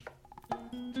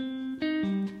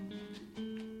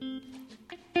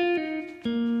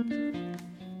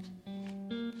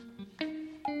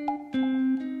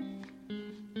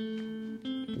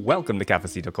Welcome to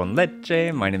Cafecito con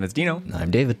Leche. My name is Dino.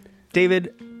 I'm David.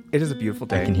 David, it is a beautiful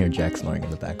day. I can hear Jack snoring in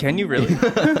the back. Can you really?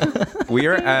 We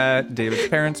are at David's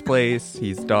parents' place.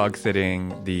 He's dog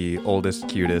sitting the oldest,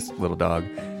 cutest little dog.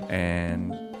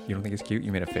 And you don't think he's cute?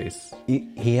 You made a face.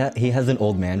 He has an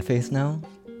old man face now.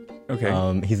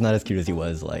 Okay. He's not as cute as he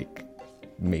was like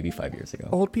maybe 5 years ago.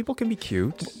 Old people can be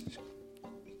cute.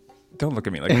 Don't look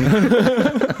at me like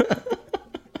that.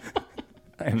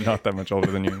 I am not that much older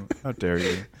than you. How dare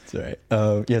you? It's all right.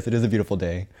 Yes, it is a beautiful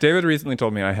day. David recently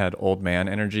told me I had old man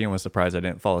energy and was surprised I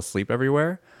didn't fall asleep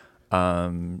everywhere.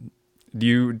 Do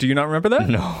you not remember that?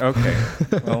 No. Okay.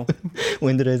 Well,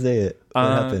 when did I say it? What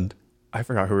happened? I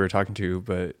forgot who we were talking to,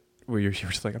 but you were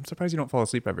just like, I'm surprised you don't fall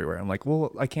asleep everywhere. I'm like,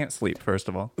 well, I can't sleep, first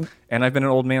of all. And I've been an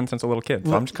old man since a little kid,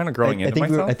 so I'm just kind of growing into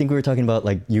myself. I think we were talking about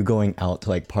like you going out to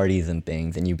like parties and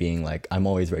things and you being like, I'm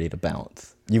always ready to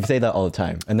bounce. You say that all the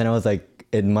time. And then I was like,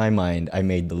 in my mind, I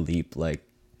made the leap. Like,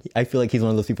 I feel like he's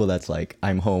one of those people that's like,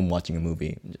 I'm home watching a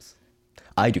movie.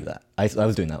 I do that. I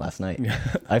was doing that last night.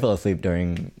 I fell asleep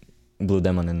during Blue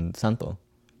Demon and Santo.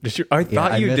 Did you? I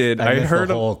thought you did. I heard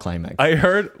the whole climax. I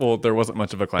heard. Well, there wasn't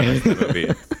much of a climax in the movie.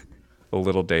 It's a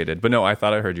little dated, but no, I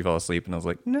thought I heard you fall asleep, and I was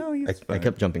like, no, I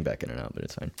kept jumping back in and out, but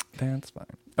it's fine. That's fine.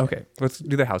 Okay, let's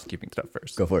do the housekeeping stuff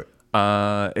first. Go for it.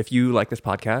 If you like this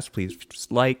podcast, please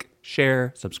just like,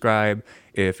 share, subscribe.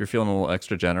 If you're feeling a little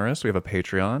extra generous, we have a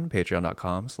Patreon,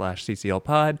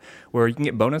 patreon.com/cclpod, where you can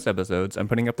get bonus episodes. I'm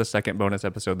putting up the second bonus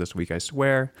episode this week, I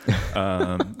swear.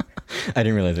 I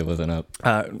didn't realize it wasn't up.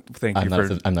 Thank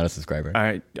you. I'm not a subscriber.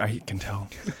 I can tell.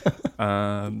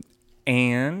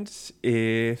 And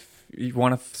if you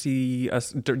want to see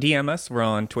us, DM us. We're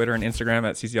on Twitter and Instagram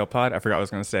at cclpod. I forgot what I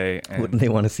was going to say. Wouldn't they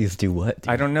want to see us do what?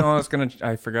 I don't know.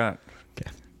 I forgot.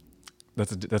 Okay.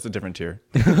 That's a different tier.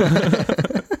 Pay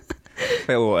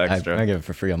a little extra. I give it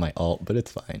for free on my alt, but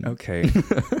it's fine. Okay.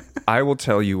 I will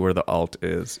tell you where the alt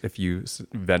is if you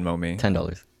Venmo me.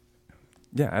 $10.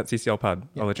 Yeah, at cclpod.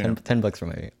 I'll let you know. $10 for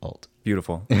my alt.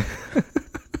 Beautiful.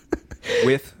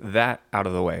 With that out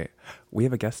of the way, we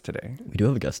have a guest today. We do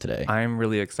have a guest today. I'm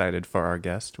really excited for our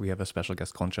guest. We have a special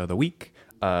guest, Concha of the Week.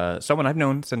 Someone I've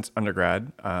known since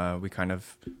undergrad. We kind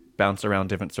of bounce around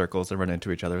different circles and run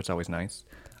into each other. It's always nice.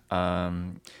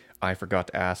 I forgot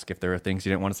to ask if there are things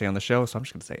you didn't want to say on the show, so I'm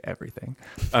just going to say everything.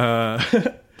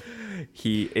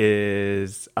 He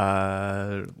is,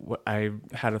 I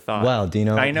had a thought. Wow,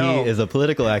 Dino. I know. He is a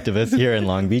political activist here in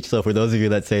Long Beach. So for those of you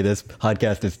that say this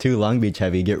podcast is too Long Beach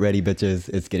heavy, get ready, bitches.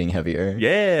 It's getting heavier.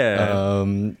 Yeah.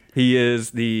 He is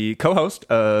the co-host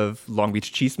of Long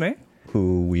Beach Chisme,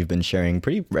 who we've been sharing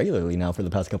pretty regularly now for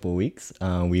the past couple of weeks.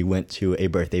 We went to a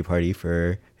birthday party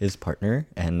for his partner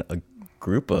and a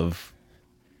group of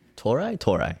Torai?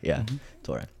 Yeah. Mm-hmm.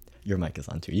 Torai. Your mic is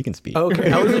on too. You can speak.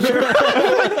 Okay. I wasn't sure.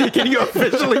 Can you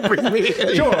officially bring me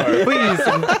in? Sure. Please.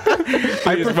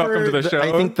 Welcome to the show.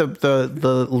 I think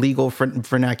the legal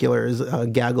vernacular is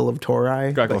gaggle of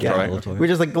Torai. Gaggle of Torai. We're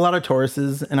just like a lot of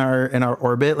Tauruses in our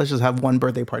orbit. Let's just have one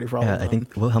birthday party for all of them. I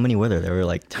think, well, how many were there? There were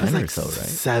like 10 or so, right?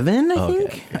 7, I think.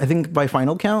 Okay. I think by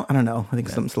final count. I don't know. I think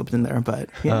something slipped in there, but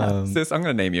yeah. Sis, I'm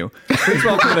going to name you. Please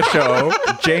welcome to the show,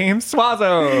 James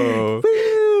Suazo.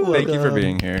 Thank you for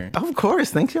being here. Of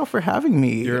course. Thanks y'all for having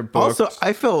me. You're booked. Also,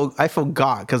 I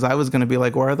forgot because I was going to be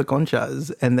like, where are the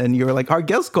conchas? And then you were like, our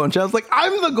guest concha. I was like,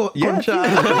 I'm the concha.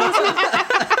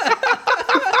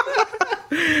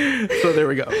 So there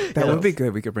we go. That would be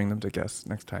good. We could bring them to guests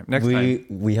next time.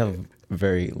 We have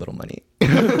very little money.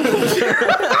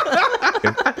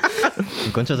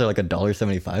 Conchas are like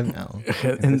 $1.75 now.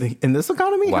 In this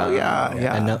economy? Wow.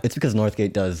 Yeah. And now it's because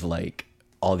Northgate does like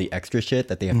all the extra shit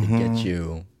that they have to get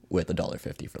you with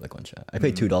 $1.50 for the concha. I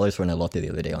paid $2 for an elote the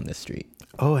other day on this street.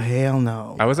 Oh, hell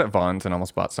no. I was at Vaughn's and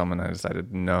almost bought some, and I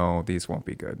decided, no, these won't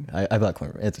be good. I bought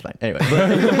corn. It's fine. Anyway.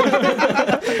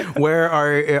 Where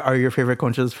are your favorite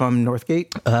conchas from?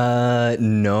 Northgate?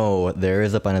 No. There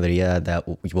is a panaderia that,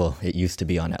 well, it used to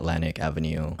be on Atlantic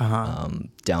Avenue,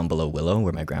 down below Willow,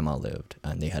 where my grandma lived.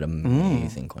 And they had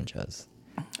amazing conchas.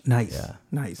 Nice. Yeah.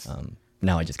 Nice.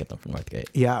 Now I just get them from Northgate.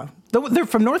 Yeah. They're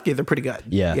from Northgate. They're pretty good.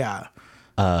 Yeah. Yeah.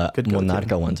 Good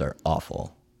Monarca ones are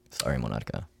awful. Sorry,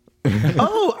 Monarca.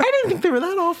 Oh, I didn't think they were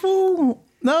that awful.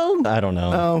 No, I don't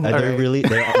know. Oh, They're really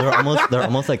they're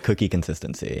almost like cookie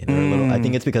consistency. They're a little, I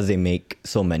think it's because they make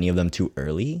so many of them too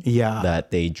early. Yeah,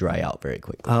 that they dry out very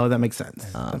quickly. Oh, that makes sense.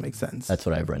 That makes sense. That's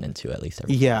what I've run into at least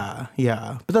every time.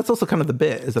 Yeah. But that's also kind of the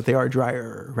bit is that they are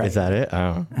drier, right? Is that it?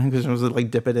 I don't know. Because was it like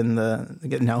dip it in the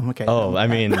no? Okay. Oh, I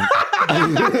mean,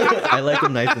 I like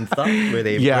them nice and soft where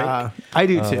they break. I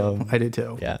do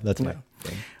too. Yeah, that's my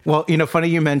thing. Well, funny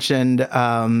you mentioned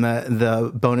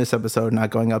the bonus episode not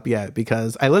going up yet,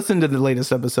 because I listened to the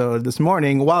latest episode this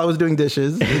morning while I was doing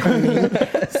dishes.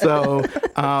 So,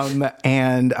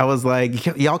 and I was like,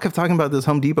 y'all kept talking about this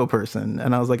Home Depot person.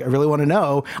 And I was like, I really want to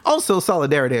know. Also,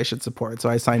 Solidarity I should support. So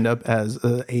I signed up as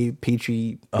a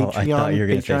Patreon. Oh, I thought you were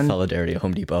going to say Solidarity at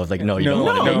Home Depot. I was like, no, you don't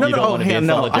want to no, you don't want to be in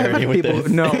solidarity with people,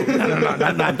 this. no,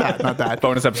 not that.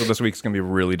 Bonus episode this week's going to be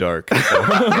really dark. So.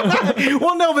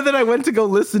 Well, no, but then I went to go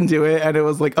listen to it, and it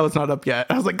was like, oh, it's not up yet.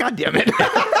 I was like, God damn it.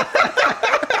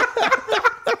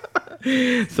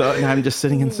 So now I'm just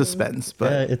sitting in suspense.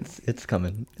 But Yeah, it's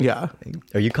coming. yeah.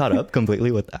 Are you caught up completely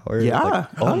with our? Yeah. Like,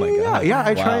 oh my god. Yeah.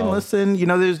 I try and Wow. listen.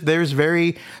 There's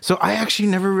very. So I actually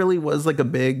never really was like a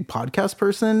big podcast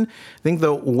person. I think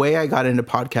the way I got into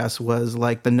podcasts was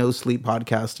like the No Sleep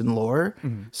podcast and lore.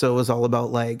 So it was all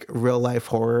about like real life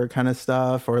horror kind of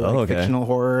stuff, or like fictional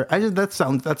horror. That's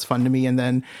fun to me. And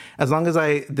then as long as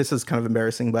this is kind of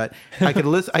embarrassing, but I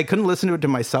couldn't listen to it to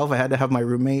myself. I had to have my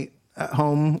roommate at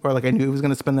home, or like I knew he was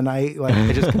going to spend the night. Like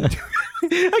I just couldn't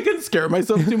I couldn't scare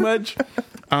myself too much.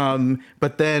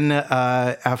 But then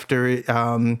after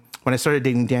when I started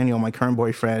dating Daniel, my current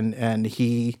boyfriend, and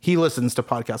he listens to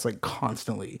podcasts like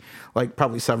constantly, like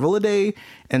probably several a day.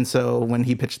 And so when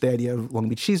he pitched the idea of Long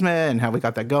Beach Cheeseman and how we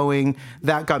got that going,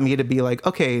 that got me to be like,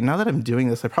 okay, now that I'm doing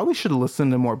this, I probably should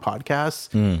listen to more podcasts.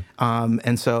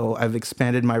 And so I've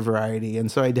expanded my variety.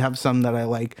 And so I have some that I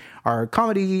like are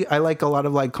comedy. I like a lot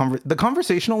of like the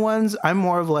conversational ones. I'm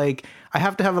more of like, I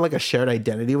have to have like a shared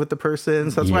identity with the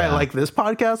person. So that's why I like this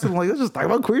podcast. I'm like, let's just talk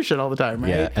about queer shit all the time, right?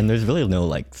 Yeah, and there's really no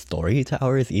like story to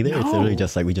ours either. It's literally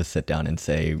just like we just sit down and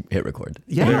say hit record.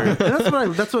 Yeah,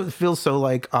 and that's what feels so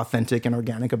like authentic and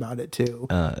organic about it too.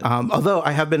 Although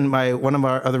I have been one of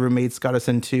our other roommates got us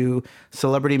into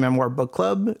Celebrity Memoir Book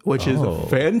Club, which is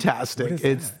fantastic.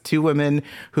 It's two women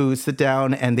who sit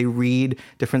down and they read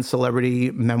different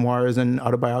celebrity memoirs and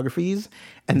autobiographies,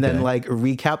 and then like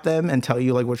recap them and tell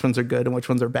you like which ones are good and which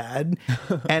ones are bad.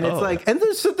 And it's like, and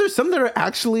there's some that are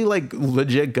actually like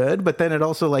legit good, but then it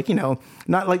also like,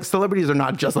 not like celebrities are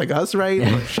not just like us,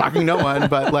 right? Shocking no one,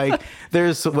 but like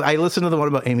I listened to the one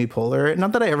about Amy Poehler.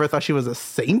 Not that I ever thought she was a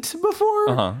saint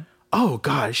before. Oh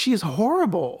God, she is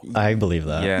horrible. I believe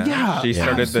that. Yeah. She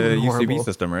started the Absolutely UCB horrible.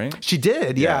 system, right? She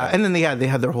did, yeah. And then they had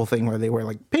their whole thing where they were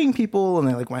like paying people and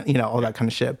they like went, all that kind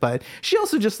of shit. But she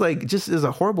also just is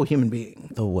a horrible human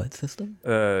being. The what system?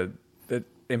 The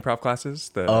improv classes,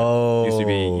 the Oh,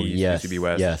 UCB East, yes, UCB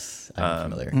West. yes, I'm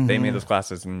familiar. They made those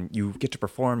classes, and you get to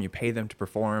perform. You pay them to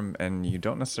perform, and you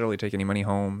don't necessarily take any money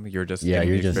home. You're just getting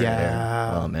the experience.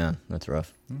 Yeah. Oh man, that's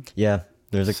rough. Yeah,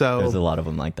 there's a lot of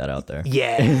them like that out there.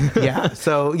 Yeah.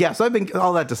 So I've been,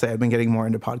 all that to say, I've been getting more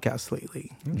into podcasts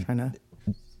lately. Trying to.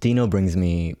 Dino brings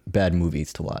me bad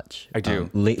movies to watch. I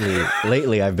do.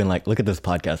 Lately, I've been like, look at this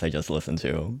podcast I just listened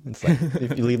to. It's like,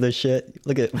 if you leave this shit,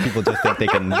 look at people just think they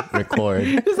can record.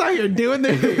 Just how you're doing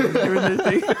their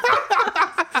thing.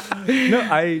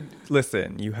 No,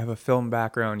 listen. You have a film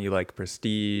background. You like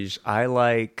prestige. I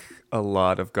like a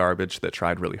lot of garbage that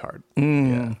tried really hard.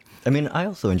 Yeah. I mean, I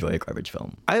also enjoy a garbage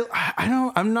film.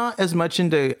 I'm not as much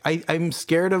into, I'm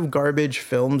scared of garbage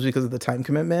films because of the time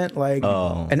commitment. Like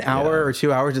an hour or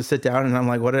 2 hours to sit down and I'm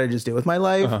like, what did I just do with my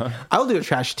life? I'll do a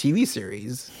trash TV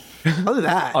series. I'll do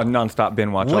that. A nonstop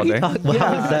bin watch all day. How is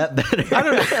that better? I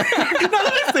don't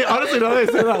know. Honestly, now that I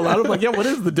say that out loud, I'm like, yeah, what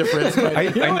is the difference? But,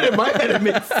 in my head, it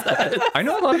makes sense. I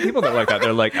know a lot of people that like that.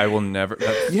 They're like, I will never.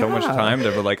 That's so much time.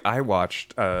 They're like, I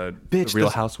watched Real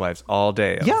Housewives all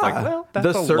day. I was like, well, that's the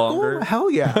a circle. Longer...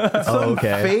 Hell yeah. It's some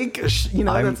fake.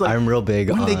 That's like I'm real big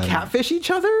when on they catfish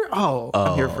each other.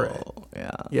 I'm here for it.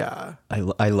 Yeah.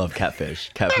 I love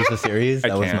Catfish. Catfish the series.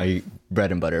 That was my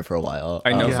bread and butter for a while.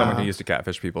 I know someone who used to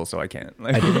catfish people, so I can't.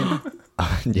 Like, I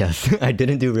didn't. Yes, I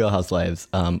didn't do Real Housewives.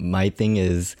 My thing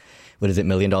is, what is it, $1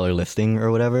 Million Listing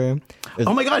or whatever?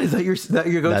 Oh my God, is that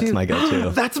your go-to? That's my go-to.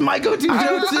 That's my go-to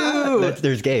show too.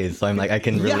 There's gays, so I'm like, I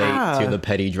can relate to the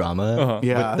petty drama.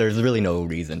 But there's really no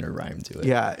reason or rhyme to it.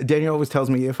 Yeah, Daniel always tells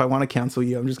me if I want to cancel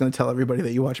you, I'm just going to tell everybody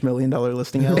that you watch $1 Million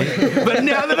Listing LA. But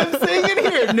now that I'm saying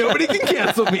it here, nobody can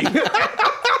cancel me.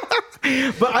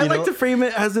 But I like to frame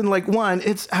it as in like, one,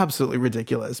 it's absolutely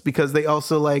ridiculous because they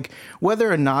also like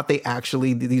whether or not they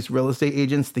actually, these real estate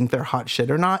agents think they're hot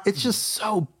shit or not, it's just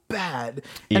so bad.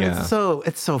 And it's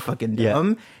so fucking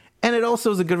dumb. And it also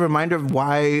is a good reminder of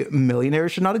why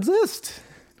millionaires should not exist.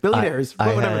 Billionaires. I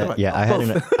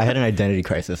had an identity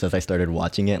crisis as I started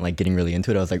watching it and like getting really into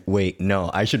it. I was like, wait,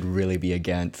 no, I should really be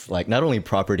against like not only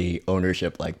property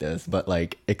ownership like this, but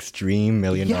like extreme $1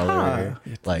 million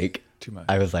like. Too much.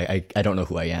 I was like, I don't know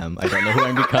who I am. I don't know who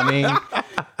I'm becoming.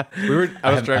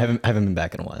 I haven't been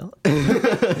back in a while.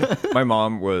 My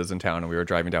mom was in town and we were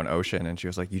driving down Ocean and she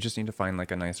was like, you just need to find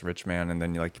like a nice rich man and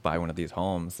then you like buy one of these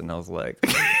homes. And I was like,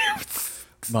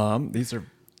 Mom, these are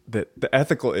the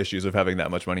ethical issues of having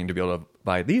that much money to be able to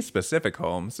buy these specific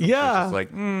homes. And Yeah. she's just like,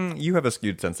 you have a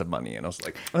skewed sense of money. And I was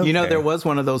like, okay. You know, there was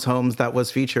one of those homes that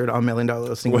was featured on $1 Million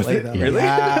Listing Was LA, it? though. Really?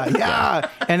 Yeah.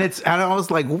 And I was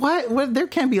like, what? There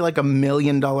can't be like $1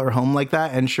 million home like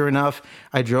that. And sure enough,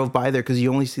 I drove by there because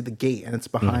you only see the gate and it's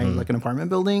behind like an apartment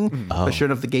building. But sure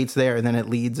enough, the gate's there and then it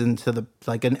leads into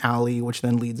like an alley, which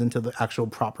then leads into the actual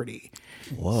property.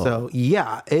 Whoa. So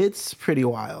yeah, it's pretty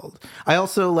wild. I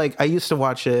also I used to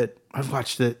watch it. I've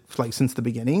watched it like since the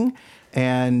beginning,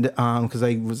 and because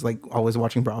I was like always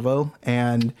watching Bravo,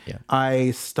 and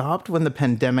I stopped when the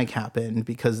pandemic happened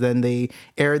because then they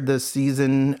aired the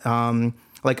season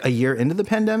like a year into the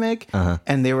pandemic,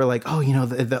 and they were like, oh, you know,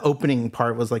 the opening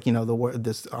part was like, you know,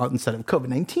 this onset of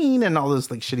COVID-19 and all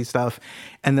this like shitty stuff,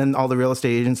 and then all the real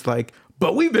estate agents like,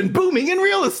 but we've been booming in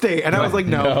real estate. And I was like,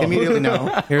 no. Immediately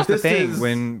no. Here's the thing.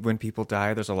 When people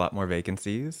die, there's a lot more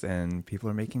vacancies and people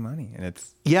are making money and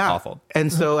it's awful.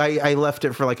 And so I left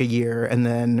it for like a year. And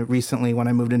then recently when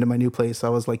I moved into my new place, I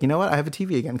was like, you know what? I have a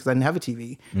TV again because I didn't have a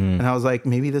TV. And I was like,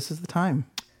 maybe this is the time.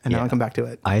 And now I come back to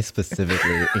it. I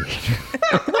specifically...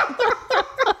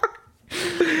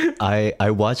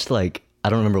 I watched like... I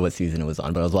don't remember what season it was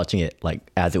on, but I was watching it like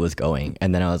as it was going.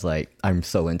 And then I was like, I'm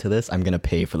so into this. I'm going to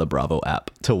pay for the Bravo app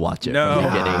to watch it from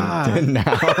beginning to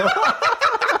now.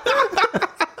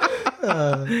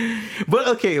 But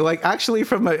okay, like actually I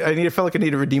feel like I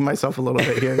need to redeem myself a little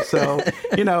bit here. So,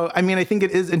 you know, I mean, I think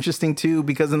it is interesting too,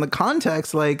 because in the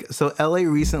context, like, so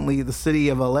the city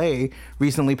of LA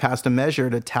recently passed a measure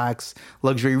to tax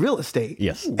luxury real estate.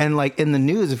 Yes. And like in the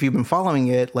news, if you've been following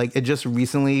it, like it just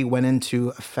recently went into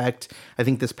effect, I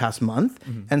think this past month.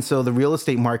 And so the real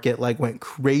estate market like went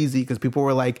crazy because people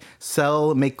were like,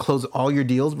 close all your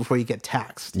deals before you get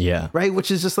taxed. Yeah. Right.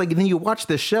 Which is just like, and then you watch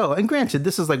this show, and granted,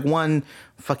 this is like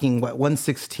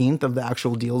 1/16th of the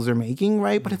actual deals they're making,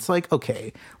 right? But it's like,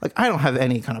 okay, like I don't have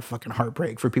any kind of fucking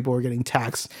heartbreak for people who are getting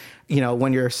taxed, you know,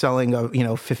 when you're selling a, you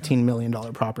know, $15 million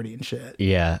property and shit.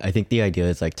 Yeah, I think the idea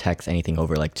is like tax anything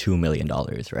over like $2 million,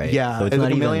 right? Yeah, so it's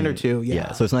like $1 million or two.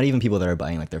 Yeah. So it's not even people that are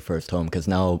buying like their first home, because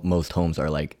now most homes are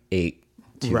like 8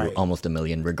 to almost $1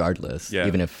 million regardless,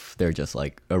 even if they're just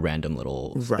like a random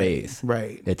little space.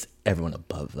 Right. It's everyone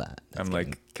above that. I'm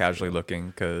like casually looking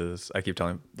because I keep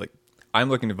telling like I'm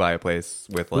looking to buy a place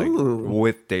with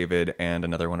with David and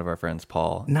another one of our friends,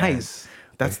 Paul. Nice.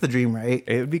 That's the dream, right?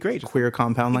 It would be great. Queer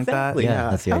compound like that.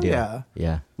 Yeah, that's the idea.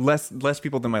 Yeah. Less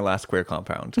people than my last queer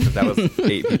compound. That was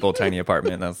 8 people, tiny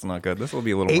apartment. That's not good. This will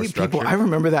be a little more 8 structured. people. I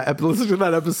remember that. Listen to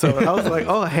that episode. I was like,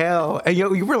 oh hell! And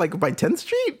you were like by 10th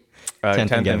Street.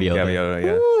 10th and Gaviota.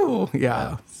 Yeah. Ooh,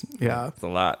 yeah. It's a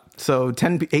lot. So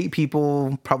 8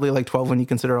 people, probably like 12 when you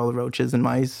consider all the roaches and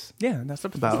mice. Yeah, that's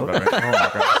about right. Oh my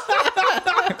goodness.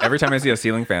 Every time I see a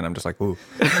ceiling fan, I'm just like, ooh.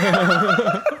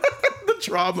 The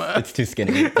trauma. It's too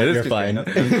skinny. You're fine. You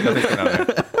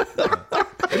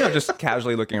know, just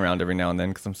casually looking around every now and then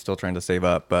because I'm still trying to save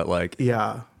up. But like,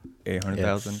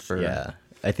 800,000 for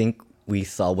I think we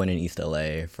saw one in East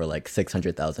LA for like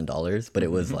 $600,000, but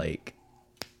it was like,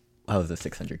 how is this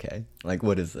 600K? Like,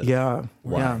 what is this? Yeah.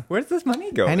 Why? Yeah. Where's this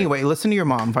money going? Anyway, listen to your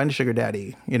mom. Find a sugar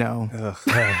daddy. You know.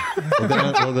 We'll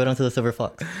go down to the Silver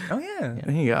Fox. Oh yeah.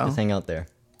 There you go. Just hang out there.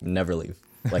 Never leave.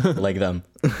 Like them.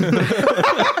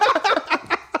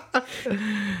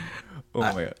 Oh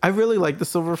my god. I really like the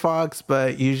Silver Fox,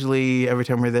 but usually every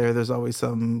time we're there, there's always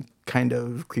some kind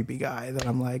of creepy guy that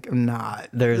I'm like,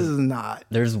 this is not.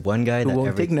 There's one guy that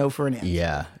won't take no for an answer.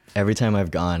 Yeah. Every time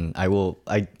I've gone,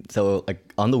 so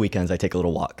like on the weekends, I take a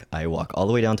little walk. I walk all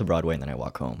the way down to Broadway and then I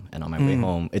walk home. And on my way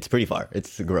home, it's pretty far.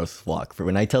 It's a gross walk. For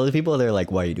when I tell the people, they're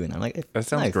like, why are you doing that? I'm like, That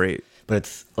sounds nice. great. But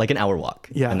it's like an hour walk.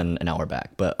 Yeah. And then an hour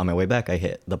back. But on my way back, I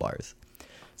hit the bars.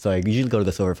 So I usually go to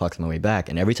the Silver Fox on my way back.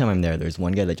 And every time I'm there's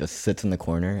one guy that just sits in the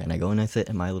corner. And I go and I sit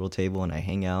at my little table and I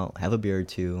hang out, have a beer or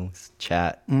two,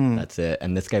 chat. That's it.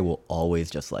 And this guy will always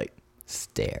just like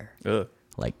stare. Ugh.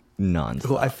 Like nonstop.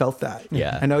 Cool. I felt that.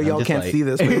 Yeah. I know I'm y'all just can't like- see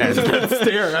this, but you just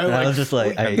stare. I was just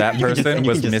like, That person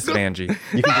was Miss Vanjie.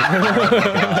 You can just, oh my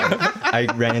God. I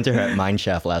ran into her at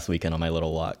Mineshaft last weekend on my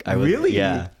little walk. Really?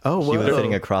 Yeah. Oh, She was whoa.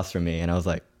 sitting across from me, and I was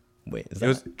like, wait, is It that?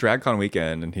 was DragCon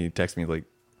weekend, and he texted me like,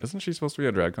 "Isn't she supposed to be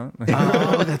at DragCon?"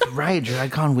 Oh, that's right.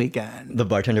 DragCon weekend. The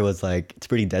bartender was like, it's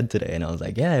pretty dead today. And I was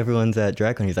like, yeah, everyone's at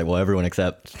DragCon. He's like, well, everyone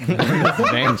except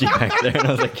Vanjie back there. And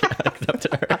I was like, yeah, except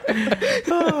her.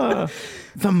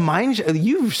 The mind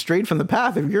you've strayed from the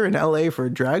path. If you're in LA for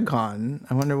DragCon,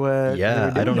 I wonder what.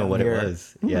 Yeah, I don't know what here. it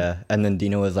was. Yeah, and then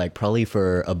Dino was like, probably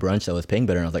for a brunch that was paying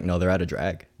better. And I was like, no, they're out of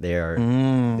drag. They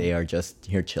are just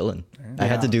here chilling. I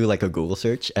had to do like a Google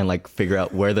search and like figure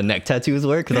out where the neck tattoos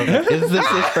were because I was like, is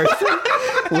this person?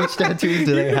 Which tattoos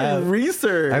do they have?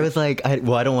 Research. I was like, I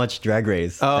don't watch Drag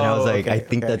Race, and I was like, okay, I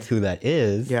think that's who that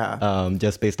is. Yeah.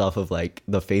 Just based off of like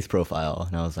the face profile,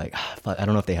 and I was like, fuck, I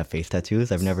don't know if they have face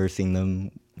tattoos. I've never seen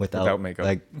them without makeup.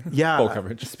 Like, Yeah. Full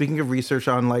coverage. Speaking of research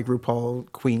on like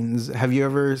RuPaul queens, have you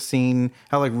ever seen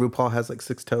how like RuPaul has like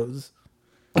 6 toes?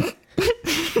 Have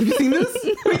you seen this?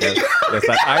 Yes,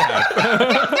 I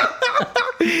have.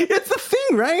 It's a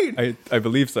thing, right? I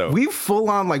believe so. We full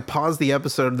on like paused the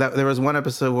episode. That there was one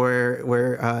episode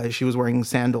where she was wearing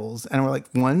sandals, and we're like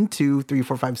 1, 2, 3,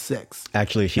 4, 5, 6.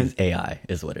 actually, she's AI,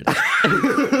 is what it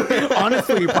is.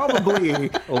 Honestly, probably A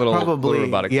little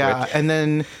robotic yeah. switch. And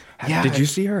then Did you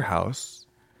see her house?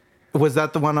 Was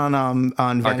that the one on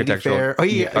Vanity Architectural. Fair? Oh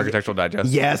yeah, Architectural Digest.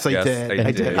 Yes, I did.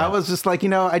 I did. yeah. I was just like,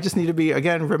 I just need to be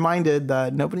again reminded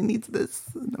that nobody needs this.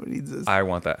 Nobody needs this. I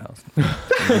want that house.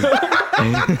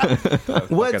 I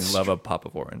What's- fucking love a pop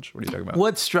of orange. What are you talking about?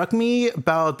 What struck me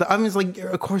about it's like,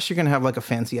 of course you're gonna have like a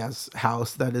fancy ass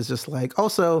house that is just like,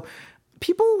 also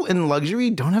people in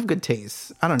luxury don't have good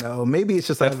taste. I don't know. Maybe it's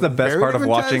just That's the best part of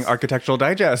watching taste. Architectural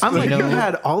Digest. I'm like, you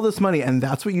had all this money and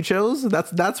that's what you chose?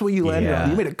 That's what you landed Yeah.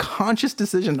 on. You made a conscious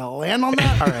decision to land on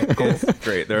that? All right, cool.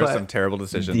 Great. There are But- some terrible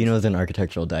decisions. Dino's an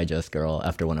Architectural Digest girl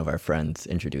after one of our friends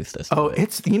introduced us to Oh, it.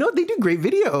 it's, they do great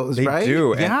videos, They right?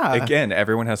 do. And Yeah. again,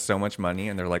 everyone has so much money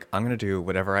and they're like, I'm going to do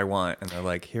whatever I want. And they're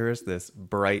like, here is this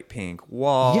bright pink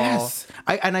wall. Yes.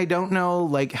 I don't know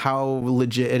like how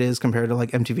legit it is compared to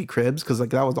like MTV Cribs because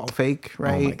like that was all fake,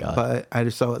 right? God. But I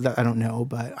just saw that. I don't know,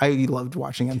 but I loved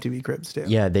watching MTV Cribs too.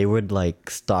 Yeah, they would like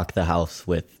stock the house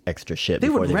with extra shit. They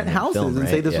before would rent even houses film, and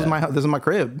say right? this was Yeah. this is my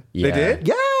crib. Yeah. They did?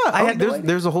 Yeah, had no idea.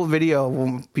 there's a whole video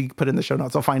will be put in the show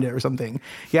notes. I'll find it or something.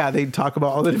 Yeah, they talk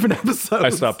about all the different episodes. I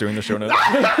stopped doing the show notes.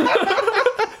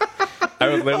 I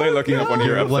was literally looking up one of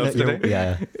your episodes today.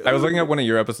 Yeah. I was looking up one of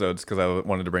your episodes because I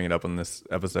wanted to bring it up on this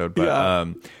episode. But Yeah.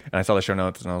 and I saw the show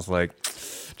notes and I was like,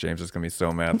 James is gonna be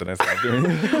so mad that I stopped doing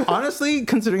it. Honestly,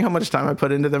 considering how much time I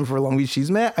put into them for Long Beach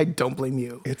Cheese Met, I don't blame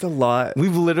you. It's a lot.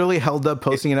 We've literally held up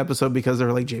posting an episode because they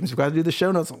were like, James, we've got to do the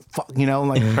show notes. Fuck,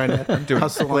 like trying to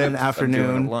hustle in an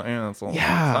afternoon.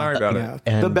 Yeah, sorry about Yeah. it.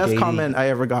 And The best they- comment I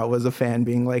ever got was a fan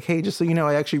being like, hey, just so you know,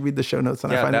 I actually read the show notes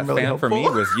and I Yeah, find that them really fan helpful. for me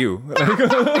was you.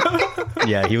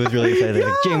 Yeah, he was really excited.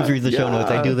 Like, James reads the show Yeah. notes.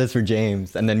 I do this for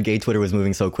James. And then gay Twitter was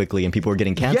moving so quickly and people were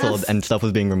getting canceled Yes. and stuff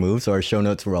was being removed. So our show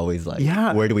notes were always like,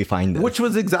 Yeah. where do we find this? Which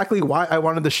was exactly why I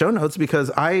wanted the show notes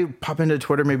because I pop into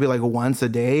Twitter maybe like once a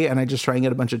day and I just try and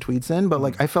get a bunch of tweets in. But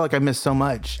like I feel like I missed so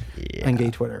much on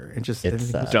gay Twitter. It just It's,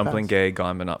 everything was Dumpling fast. gay,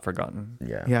 gone but not forgotten.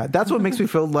 yeah. Yeah, that's what makes me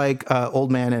feel like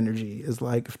old man energy is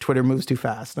like if Twitter moves too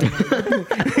fast. I'm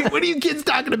like, what are you kids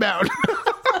talking about?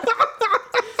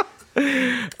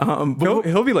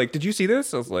 He'll be like, "Did you see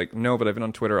this?" I was like, "No, but I've been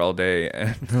on Twitter all day."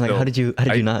 And I'm like, still- how did you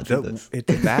not see this?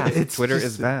 It's vast. It's Twitter just-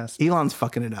 is vast. Elon's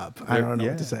fucking it up. I don't know Yeah.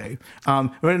 what to say.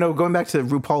 No, going back to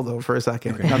RuPaul though for a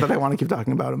second. Not that I want to keep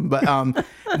talking about him,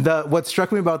 but what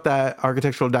struck me about that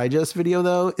Architectural Digest video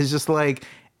though is just like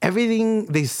everything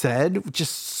they said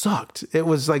just sucked. It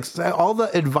was like all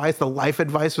the advice, the life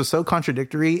advice was so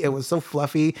contradictory. It was so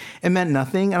fluffy. It meant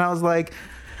nothing, and I was like.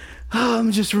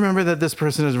 Just remember that this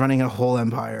person is running a whole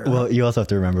empire. Well, you also have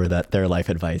to remember that their life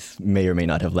advice may or may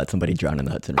not have let somebody drown in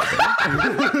the Hudson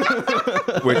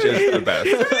River. Which is the best.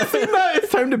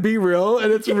 It's time to be real,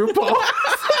 and it's RuPaul.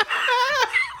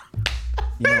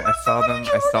 I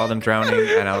saw them drowning,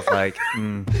 and I was like,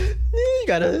 you just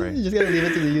gotta leave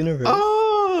it to the universe.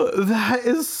 Oh, that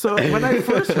is so. When I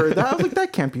first heard that, I was like,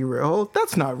 that can't be real.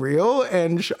 That's not real.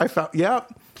 And I found, yeah,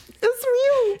 it's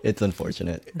real. It's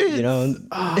unfortunate. It's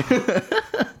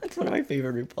one of my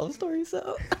favorite RuPaul stories,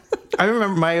 though. I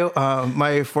remember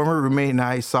my former roommate and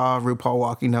I saw RuPaul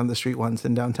walking down the street once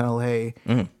in downtown LA.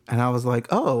 And I was like,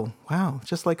 oh, wow,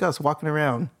 just like us walking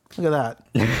around. Look at that.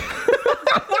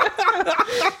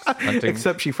 hunting.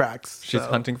 Except she fracks. She's so.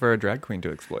 hunting for a drag queen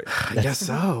to exploit. I guess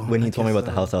so. When he told me about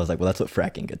the house, I was like, well, that's what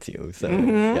fracking gets you. So,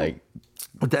 like,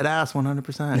 Dead ass,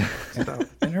 100%. So.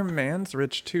 And her man's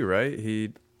rich too, right?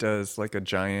 He does like a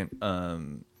giant,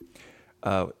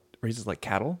 raises like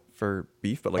cattle for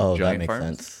beef, but like oh, that giant makes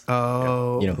farms. sense.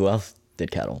 Oh. You know who else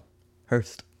did cattle?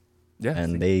 Hearst. Yeah,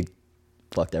 And they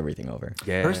fucked everything over.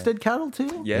 yeah. Hearst did cattle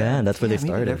too? Yeah. Yeah, and that's where they Damn,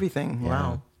 he did started. everything. Yeah.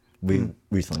 Wow. We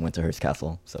recently went to Hearst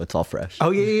Castle, so it's all fresh. Oh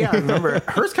yeah. I remember.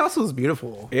 Hearst Castle is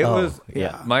beautiful. It was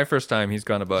yeah. my first time. He's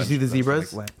gone a bunch. Did you see the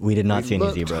zebras? We did not see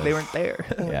any zebras. They weren't there.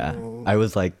 Yeah, I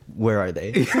was like, where are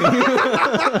they?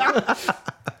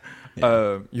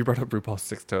 You brought up RuPaul's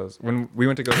Six Toes. When we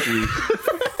went to go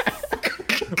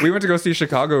see,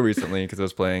 Chicago recently because I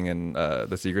was playing in the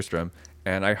Segerstrom,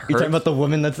 and I heard You talking about the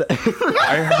woman that's?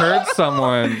 I heard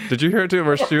someone. Did you hear it too?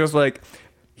 Where she was like,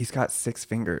 "He's got 6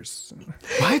 fingers."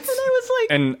 What?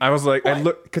 And I was like, I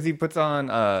look because he puts on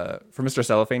for Mr.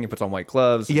 Cellophane, he puts on white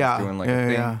gloves. Yeah, he's doing like yeah, a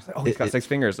thing. yeah. I was like, oh, he's got 6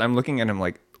 fingers. I'm looking at him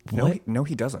like, no, What? no,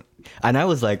 he doesn't. And I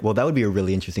was like, well, that would be a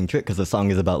really interesting trick because the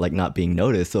song is about like not being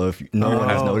noticed. So if no one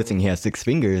is noticing he has 6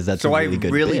 fingers, that's So a I really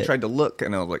good really bit. tried to look,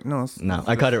 and I was like, no, No,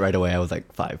 I caught it right away. I was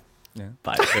like 5. Yeah.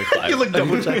 5. There's 5. You look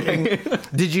double checking.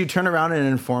 Did you turn around and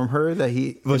inform her that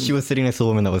he? Well, she was sitting next to a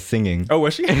woman that was singing. Oh,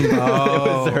 was she? It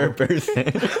was her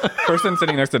person. Person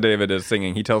sitting next to David is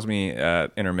singing. He tells me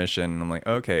at intermission. I'm like,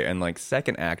 okay. And like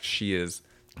second act, she's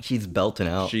belting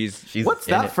out. She's What's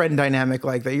in that it. friend dynamic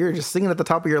like? That you're just singing at the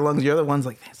top of your lungs. The other one's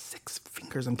like, 6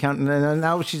 fingers. I'm counting. And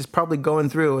now she's probably going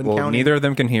through and well, counting. neither of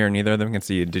them can hear. Neither of them can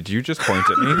see. Did you just point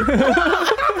at me?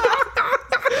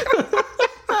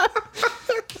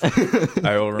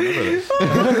 I will remember this.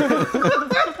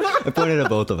 I pointed at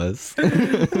both of us.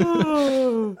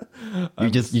 You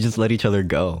just let each other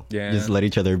go. Yeah. You just let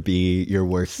each other be your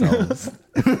worst selves.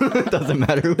 It doesn't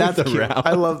matter who's That's cute. around.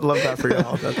 I love that for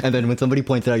y'all. And then when somebody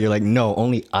points it out, you're like, no,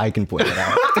 only I can point it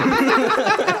out.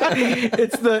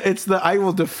 It's the I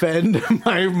will defend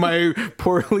my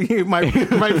poorly my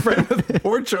friend with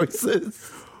poor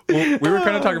choices. Well, we were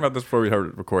kind of talking about this before we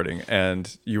started recording,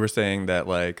 and you were saying that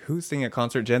like, who's singing at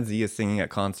concert? Gen Z is singing at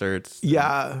concerts.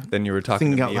 Yeah. Then you were talking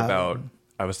Singing to out me loud. about.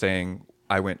 I was saying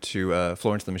I went to a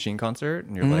Florence the Machine concert,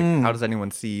 and you're like, how does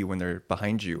anyone see when they're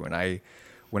behind you? And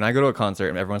when I go to a concert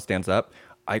and everyone stands up,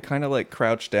 I kind of like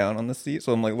crouch down on the seat,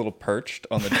 so I'm like a little perched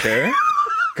on the chair.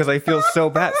 Because I feel so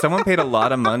bad. Someone paid a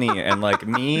lot of money, and like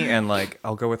me, and like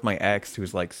I'll go with my ex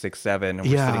who's like 6'7", and we're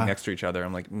Yeah. sitting next to each other.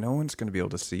 I'm like, no one's gonna be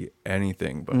able to see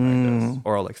anything behind us,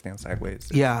 or I'll like stand sideways.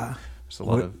 Yeah. There's a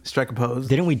lot of Strike a pose.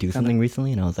 Didn't we do something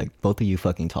recently? And I was like, both of you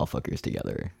fucking tall fuckers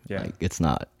together. Yeah. Like, it's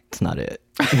not it.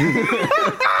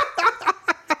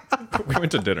 we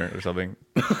went to dinner or something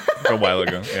a while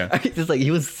ago. Yeah, I just like,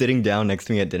 he was sitting down next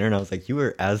to me at dinner, and I was like, you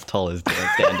were as tall as Dan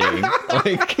standing.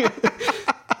 Like,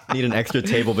 need an extra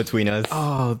table between us.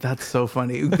 Oh, that's so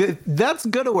funny. That's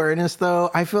good awareness, though.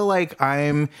 I feel like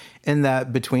I'm in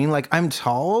that between. Like, I'm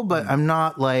tall, but I'm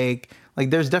not like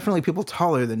there's definitely people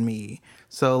taller than me.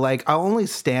 So like I'll only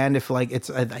stand if like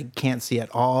I can't see at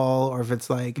all, or if it's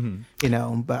like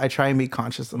But I try and be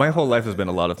conscious of my whole life has been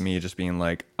a lot of me just being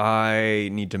like, I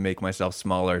need to make myself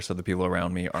smaller so the people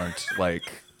around me aren't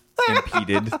like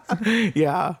impeded.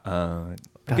 Yeah.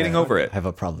 Getting over it. I have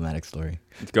a problematic story.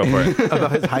 Go for it.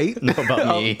 About his height. No,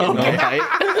 about me. No height.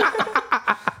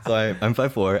 So I'm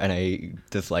 5'4", and I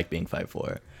dislike being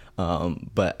 5'4".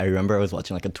 But I remember I was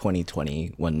watching like a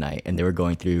 2020 one night, and they were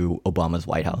going through Obama's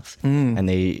White House, and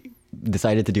they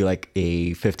decided to do like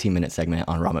a 15-minute segment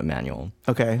on Rahm Emanuel.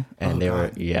 Okay. And were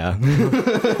Okay.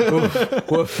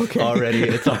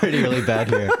 It's already really bad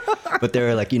here. But they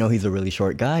were like, he's a really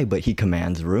short guy, but he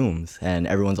commands rooms, and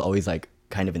everyone's always like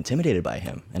kind of intimidated by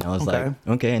him. And I was like,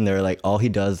 okay. And they're like, all he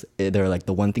does, they're like,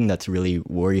 the one thing that's really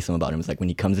worrisome about him is like when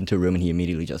he comes into a room and he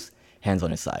immediately just hands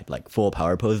on his side, like full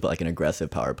power pose, but like an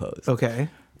aggressive power pose. Okay.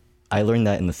 I learned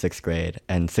that in the 6th grade,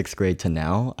 and 6th grade to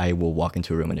now, I will walk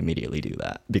into a room and immediately do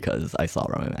that because I saw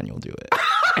Rahm Emanuel do it.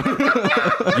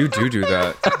 You do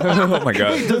that. Oh my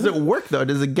god. Does it work though?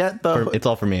 Does it get the? It's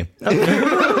all for me.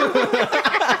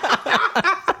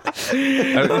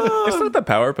 It's not the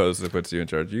power pose that puts you in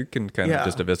charge. You can kind of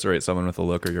just eviscerate someone with a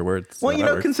look or your words. Well, So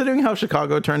that works. considering how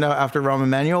Chicago turned out after Rahm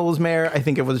Emanuel was mayor, I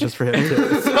think it was just for him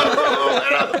too. So,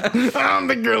 I don't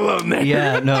think you're alone there.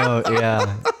 Yeah.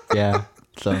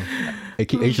 So I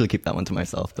usually keep that one to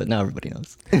myself, but now everybody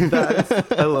knows.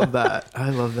 I love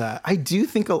that. I do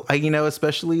think,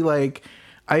 especially like,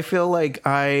 I feel like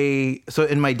so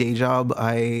in my day job,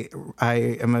 I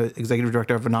am an executive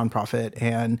director of a nonprofit,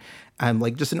 and I'm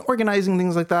like just in organizing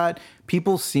things like that.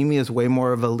 People see me as way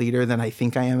more of a leader than I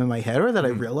think I am in my head, or that I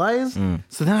realize.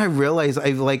 So then I realized I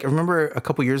remember a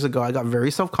couple years ago, I got very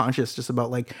self-conscious just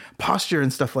about like posture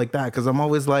and stuff like that. Because I'm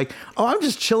always like, oh, I'm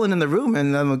just chilling in the room.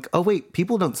 And I'm like, oh, wait,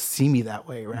 people don't see me that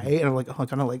way, right? And I'm like, oh,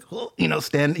 kind of like,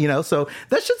 stand, so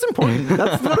that shit's important.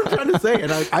 That's what I'm trying to say.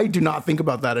 And I do not think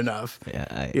about that enough.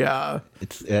 Yeah.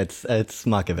 It's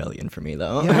Machiavellian for me,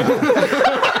 though.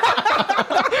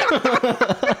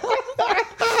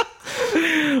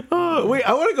 Oh, Wait,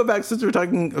 I want to go back since we're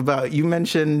talking about, you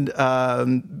mentioned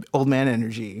old man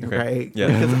energy, right? Yeah.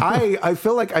 Because I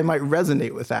feel like I might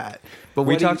resonate with that. But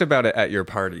We talked about it at your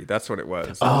party. That's what it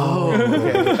was. Oh,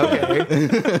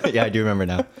 okay. Yeah, I do remember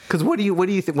now. Because what do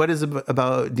you think? What is it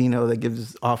about Dino that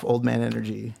gives off old man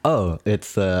energy? Oh,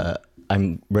 it's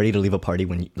I'm ready to leave a party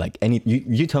when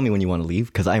you tell me when you want to leave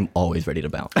because I'm always ready to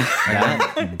bounce.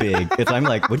 That big. I'm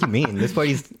like, what do you mean? This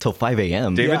party's till 5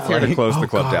 a.m. David's here to close the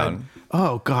club God. down.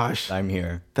 Oh gosh, I'm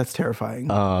here. that's terrifying.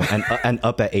 And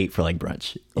up at 8 for like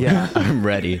brunch. Yeah. I'm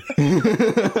ready.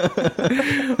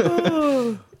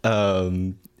 I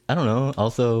don't know.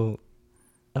 Also,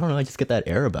 I don't know. I just get that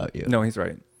air about you. No, he's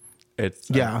right. It's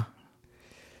yeah.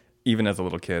 Even as a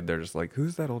little kid, they're just like,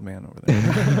 "Who's that old man over there?"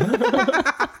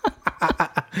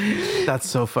 That's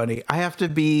so funny. I have to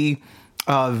be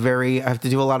I have to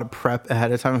do a lot of prep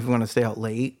ahead of time if we want to stay out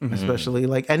late, especially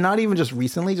and not even just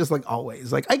recently, just like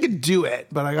always. Like I could do it,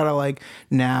 but I gotta like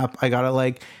nap. I gotta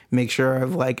like make sure I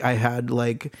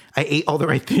ate all the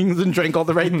right things and drank all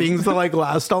the right things to like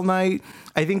last all night.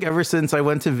 I think ever since I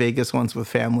went to Vegas once with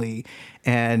family,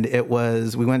 and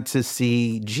we went to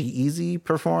see G-Eazy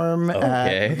perform.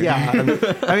 Okay.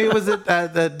 I mean, was it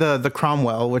at the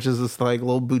Cromwell, which is this like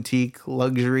little boutique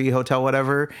luxury hotel,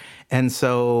 whatever. And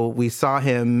so we saw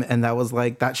him, and that was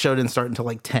like, that show didn't start until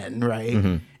like 10,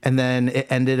 right? And then it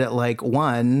ended at like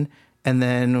 1. And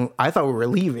then I thought we were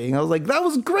leaving. I was like, that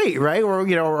was great, right?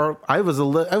 Or I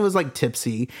was like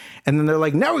tipsy. And then they're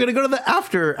like, now we're going to go to the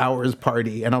after hours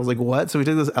party. And I was like, what? So we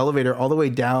took this elevator all the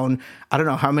way down, I don't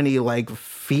know how many like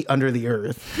feet under the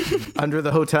earth, under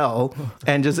the hotel,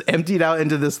 and just emptied out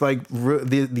into this like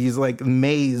these like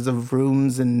maze of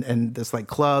rooms and this like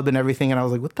club and everything. And I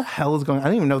was like, what the hell is going on? I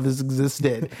didn't even know this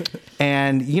existed.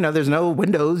 And there's no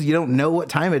windows. You don't know what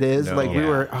time it is. No. We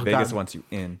were, Vegas wants you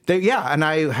in. And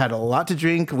I had a lot to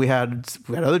drink. We had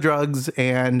other drugs,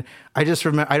 and I just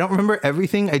remember. I don't remember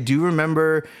everything. I do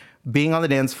remember being on the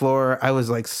dance floor. I was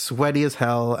like sweaty as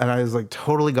hell, and I was like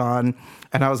totally gone.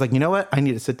 And I was like, you know what? I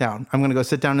need to sit down. I'm gonna go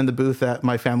sit down in the booth that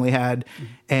my family had,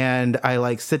 and I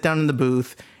like sit down in the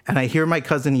booth. And I hear my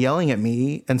cousin yelling at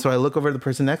me. And so I look over at the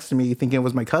person next to me thinking it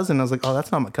was my cousin. I was like, oh,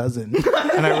 that's not my cousin.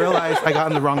 And I realized I got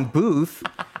in the wrong booth.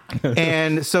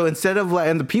 And so instead of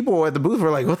and the people at the booth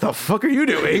were like, what the fuck are you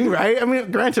doing? Right? I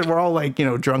mean, granted, we're all like,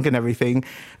 drunk and everything.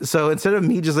 So instead of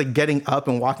me just like getting up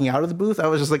and walking out of the booth, I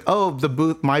was just like, oh,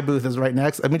 my booth is right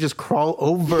next. Let me just crawl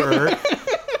over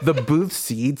the booth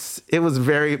seats.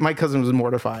 My cousin was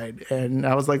mortified. And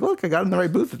I was like, look, I got in the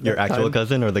right booth. Your actual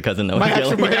cousin or the cousin that was My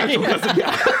actual cousin,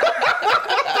 yeah.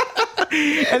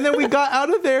 And then we got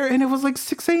out of there and it was like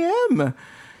 6 a.m.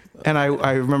 And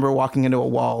I remember walking into a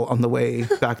wall on the way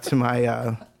back to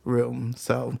my room.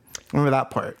 So I remember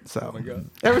that part. So Oh my God.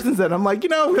 Ever since then, I'm like,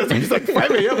 it's like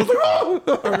 5 a.m. I was like, oh,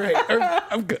 all right,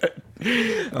 I'm good.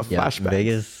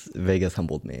 Vegas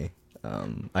humbled me.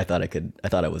 I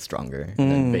thought I was stronger.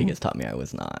 And Vegas taught me I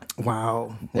was not.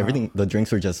 Wow. Everything, the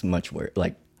drinks were just much worse,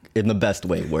 like in the best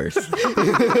way worse.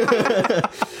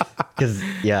 Because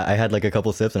I had like a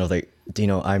couple sips and I was like,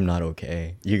 Dino, I'm not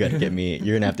okay. You got to get me.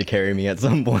 You're gonna have to carry me at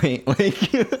some point.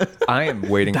 I am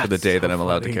waiting for the That's day so that I'm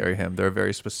allowed to funny. carry him. There are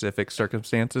very specific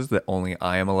circumstances that only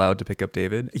I am allowed to pick up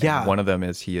David. And Yeah. one of them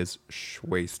is he is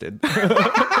wasted.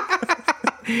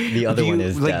 The other one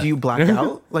is do you black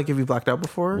out? Like, have you blacked out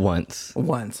before? once.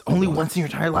 Only once in your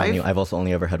entire life? I've also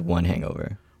only ever had one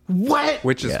hangover. What?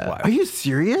 Which is Yeah. why. Are you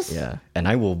serious? Yeah, and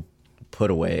I will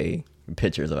put away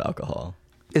pictures of alcohol.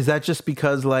 Is that just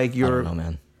because like I you're? don't know,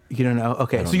 man. You don't know.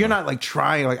 Okay, so you're not like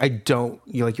trying. Like I don't.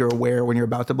 You're aware when you're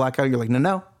about to black out. You're like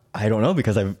no. I don't know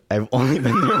because I've only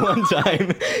been there one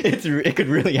time. It could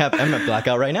really happen. I'm at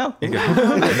blackout right now. We're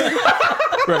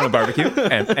having a barbecue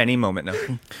at any moment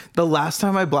now. The last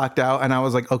time I blacked out, and I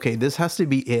was like, okay, this has to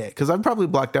be it, because I've probably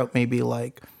blacked out maybe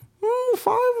like 5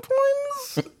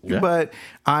 times. Yeah. But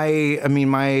I mean,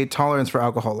 my tolerance for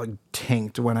alcohol like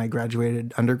tanked when I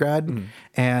graduated undergrad.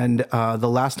 And the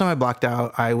last time I blacked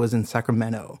out, I was in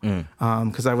Sacramento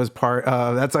because I was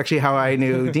that's actually how I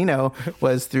knew Dino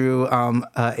was through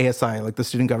ASI, like the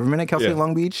student government at Cal State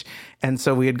Long Beach. And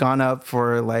so we had gone up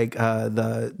for like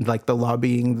the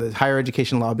lobbying, the higher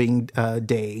education lobbying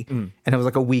day, and it was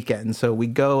like a weekend. So we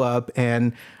go up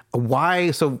and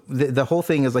so the whole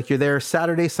thing is like you're there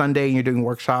Saturday, Sunday, and you're doing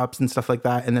workshops and stuff like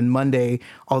that, and then Monday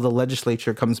all the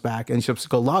legislature comes back and you're supposed to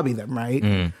go lobby them,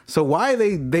 right? So why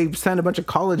they send a bunch of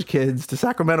college kids to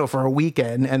Sacramento for a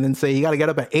weekend and then say you got to get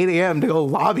up at 8 a.m. to go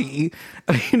lobby?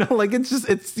 Like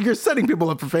it's you're setting people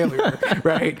up for failure,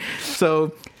 right?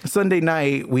 So Sunday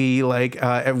night, we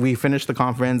finished the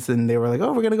conference and they were like,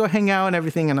 oh, we're going to go hang out and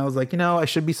everything. And I was like, I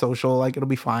should be social. Like, it'll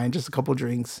be fine. Just a couple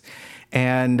drinks.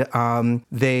 And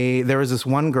there was this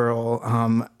one girl,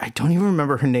 I don't even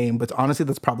remember her name, but honestly,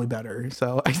 that's probably better.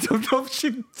 So I don't know if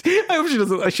I hope she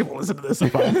doesn't, she won't listen to this. I'm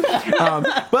fine.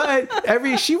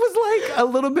 But she was like a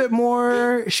little bit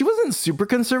more, she wasn't super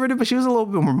conservative, but she was a little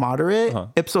bit more moderate.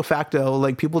 Ipso facto,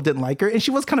 like people didn't like her. And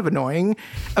she was kind of annoying.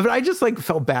 But I just like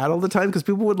felt bad all the time because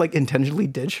people would like intentionally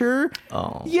ditch her.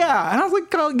 Oh. Yeah. And I was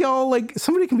like, y'all, like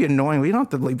somebody can be annoying, but you don't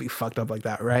have to like be fucked up like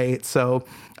that, right? So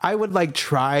I would like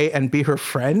try and be her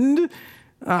friend.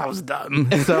 I was dumb.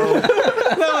 So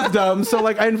that was dumb. So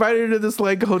like I invited her to this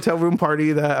like hotel room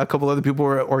party that a couple other people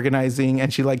were organizing,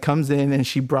 and she like comes in and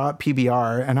she brought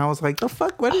PBR, and I was like, the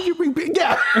fuck? Why did you bring PBR?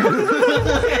 Yeah.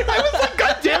 I was like,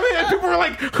 God damn it. And people were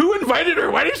like, who invited her?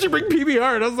 Why did she bring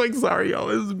PBR? And I was like, sorry, y'all,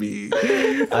 it was me.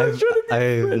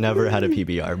 I've never had a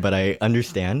PBR, but I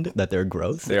understand that they're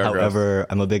gross. However,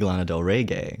 I'm a big Lana Del Rey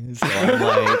gay. So I'm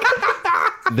like,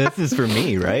 this is for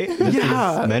me, right? This is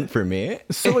meant for me.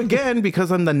 So again,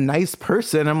 because I'm the nice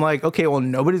person, I'm like, okay, well,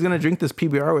 nobody's going to drink this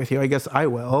PBR with you. I guess I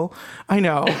will. I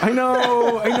know.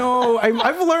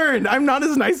 I've learned I'm not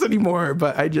as nice anymore,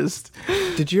 but I just...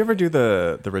 Did you ever do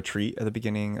the retreat at the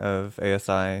beginning of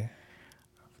ASI?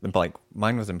 Like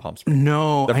mine was in Palm Springs.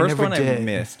 No, the first I never one did. I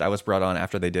missed. I was brought on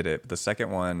after they did it. The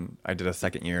second one, I did a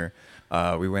second year.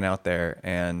 We went out there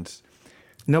and...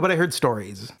 No, but I heard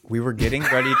stories. We were getting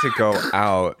ready to go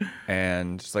out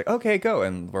and just like, okay, go.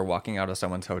 And we're walking out of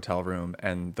someone's hotel room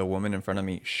and the woman in front of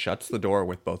me shuts the door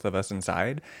with both of us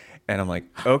inside. And I'm like,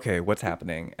 okay, what's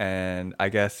happening? And I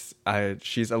guess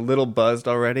she's a little buzzed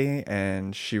already.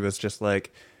 And she was just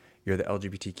like, you're the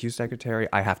LGBTQ secretary.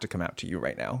 I have to come out to you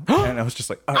right now. And I was just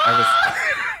like, I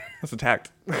was attacked.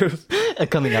 A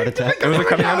coming out attack. It was a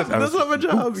coming out attack. That's not my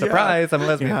job. Surprise, I'm a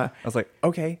lesbian. Yeah. I was like,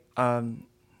 okay,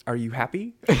 are you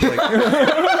happy? Like,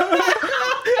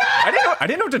 I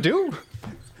didn't know what to do.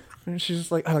 And she's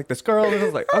just like, I like this girl. And I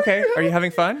was like, okay, are you having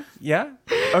fun? Yeah?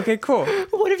 Okay, cool.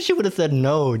 What if she would have said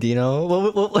no, Dino?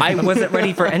 What? I wasn't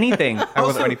ready for anything. I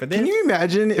wasn't ready for this. Can you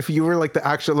imagine if you were like the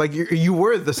actual, like you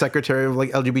were the secretary of like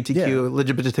LGBTQ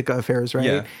LGBTQ affairs, right?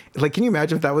 Yeah. Like, can you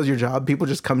imagine if that was your job? People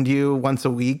just come to you once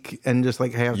a week and just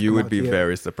like, hey, I have to You come would out be to you.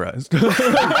 very surprised.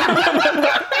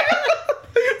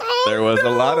 There was a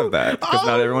lot of that because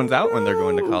not everyone's out when they're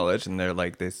going to college, and they're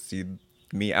like, they see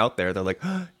me out there, they're like,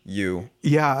 you,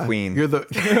 queen, you're the.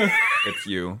 it's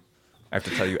you. I have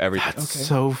to tell you everything. That's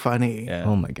so funny. Yeah.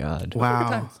 Oh my God.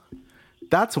 Wow.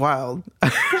 That's wild.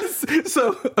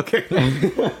 So, okay.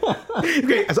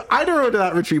 Okay, so I don't go to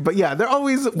that retreat, but yeah, there are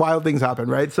always wild things happen,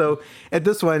 right? So at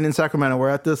this one in Sacramento, we're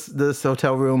at this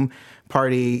hotel room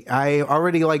party. I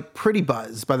already like pretty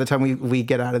buzzed by the time we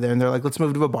get out of there, and they're like, let's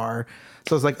move to a bar.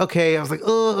 So I was like, okay. I was like,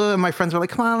 oh, my friends were like,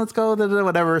 come on, let's go,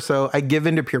 whatever. So I give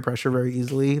into peer pressure very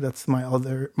easily. That's my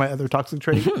other toxic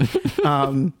trait.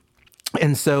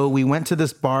 And so we went to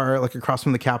this bar like across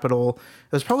from the Capitol.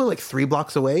 It was probably like 3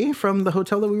 blocks away from the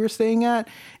hotel that we were staying at.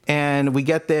 And we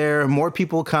get there, more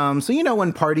people come. So,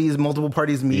 when multiple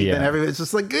parties meet, and it's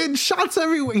just like good shots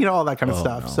everywhere, all that kind of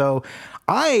stuff. No. So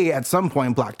I, at some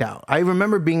point, blacked out. I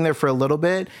remember being there for a little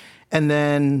bit and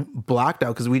then blacked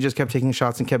out because we just kept taking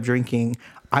shots and kept drinking.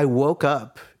 I woke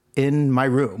up in my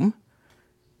room,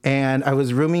 and I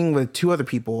was rooming with 2 other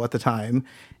people at the time.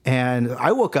 And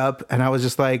I woke up and I was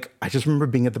just like, I just remember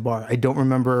being at the bar. I don't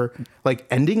remember like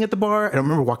ending at the bar. I don't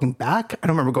remember walking back. I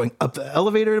don't remember going up the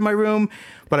elevator in my room.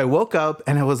 But I woke up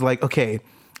and I was like, okay,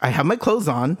 I have my clothes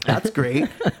on. That's great.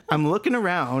 I'm looking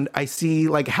around. I see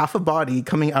like half a body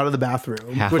coming out of the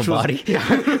bathroom. Half a body?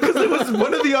 Yeah, because it was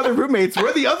one of the other roommates.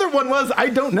 Where the other one was, I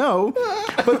don't know.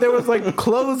 But there was like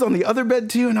clothes on the other bed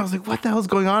too. And I was like, what the hell's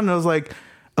going on? And I was like,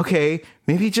 okay,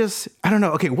 maybe just, I don't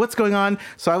know. Okay, what's going on?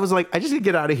 So I was like, I just need to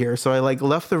get out of here. So I like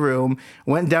left the room,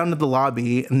 went down to the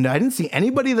lobby, and I didn't see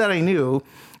anybody that I knew.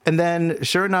 And then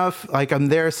sure enough, like I'm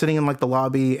there sitting in like the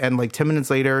lobby, and like 10 minutes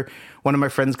later, one of my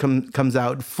friends comes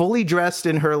out fully dressed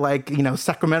in her like,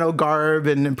 Sacramento garb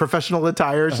and in professional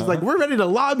attire. She's like, we're ready to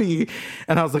lobby.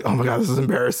 And I was like, oh my God, this is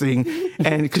embarrassing.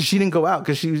 And because she didn't go out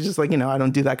because she was just like, I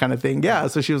don't do that kind of thing. Yeah.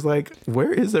 So she was like,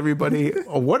 where is everybody?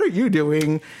 What are you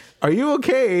doing? Are you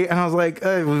okay? And I was like,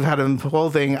 we've had a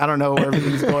whole thing. I don't know where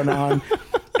everything's going on.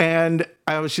 And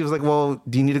she was like, well,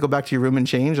 do you need to go back to your room and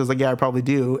change? I was like, yeah, I probably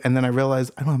do. And then I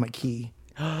realized I don't have my key.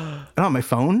 I don't have my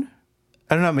phone.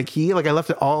 I don't have my key. Like I left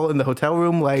it all in the hotel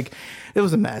room. Like it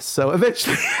was a mess. So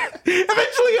eventually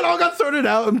it all got sorted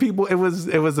out, and it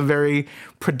was a very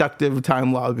productive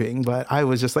time lobbying. But I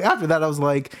was just like, after that, I was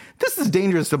like, this is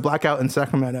dangerous to black out in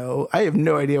Sacramento. I have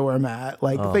no idea where I'm at.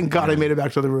 Like, thank God I made it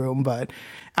back to the room. But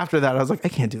after that, I was like, I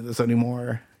can't do this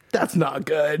anymore. That's not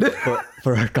good.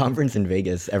 For our conference in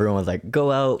Vegas, everyone was like,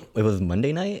 go out. It was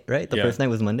Monday night, right? The first night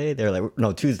was Monday. They were like,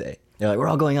 no, Tuesday. They're like, we're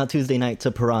all going out Tuesday night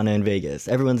to Piranha in Vegas.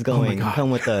 Everyone's going. Come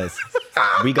with us.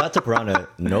 We got to Piranha.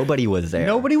 Nobody was there.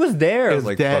 Nobody was there. It was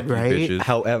like, dead, fuck you, right? bitches.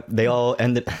 However, they all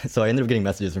ended. So I ended up getting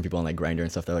messages from people on like Grindr and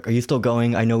stuff. They're like, "Are you still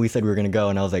going? I know we said we were gonna go."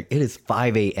 And I was like, "It is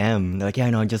 5 a.m." They're like, "Yeah, I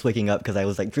know. I'm just waking up because I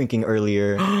was like drinking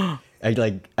earlier." I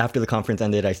like after the conference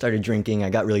ended, I started drinking.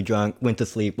 I got really drunk, went to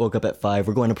sleep, woke up at 5.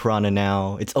 We're going to Piranha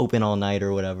now. It's open all night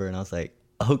or whatever. And I was like,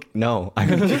 "Oh no, I'm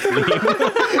gonna just leave."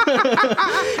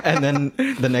 And then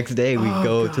the next day we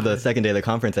go to the second day of the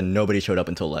conference and nobody showed up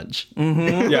until lunch.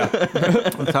 Yeah.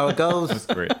 That's how it goes. That's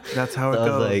great. That's how it I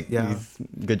goes. was like, yeah.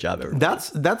 good job, everyone.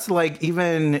 That's like,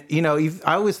 even,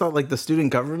 I always thought like the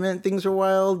student government things are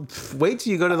wild. Wait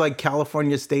till you go to like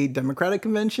California state Democratic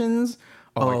conventions.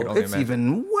 I can only It's imagine.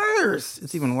 even worse.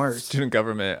 It's even worse. Student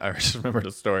government. I just remembered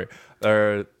a story.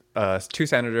 There are 2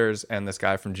 senators and this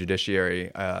guy from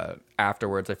judiciary.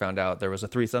 Afterwards, I found out there was a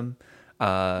threesome.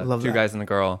 Love 2 that. guys and a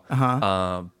girl.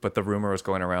 But the rumor was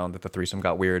going around that the threesome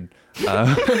got weird.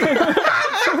 I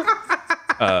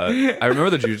remember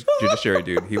the judiciary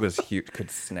dude. He was huge. Could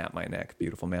snap my neck.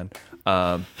 Beautiful man.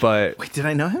 But Wait, did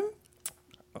I know him?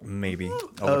 maybe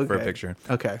I'll look for a Okay. picture.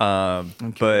 Okay.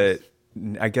 But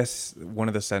I guess one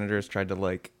of the senators tried to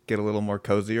like get a little more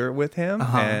cozier with him,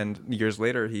 and years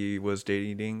later he was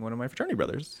dating one of my fraternity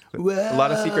brothers. A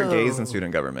lot of secret gays in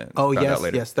student government. Oh, Found yes. out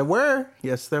later. Yes, there were.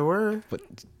 Yes, there were. But,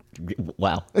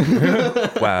 wow.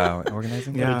 Wow,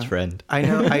 organizing. Yeah. What a trend. I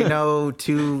know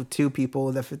two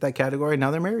people that fit that category.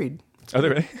 Now they're married. Oh, they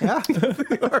really? Yeah.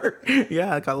 They are.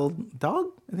 Yeah, I got a little dog.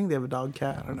 I think they have a dog,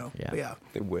 cat. I don't know. Yeah. But yeah.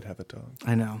 They would have a dog.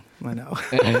 I know.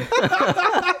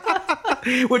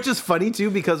 Which is funny too,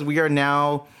 because we are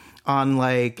now on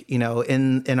like,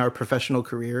 in our professional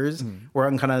careers, we're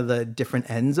on kind of the different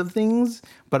ends of things.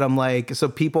 But I'm like, so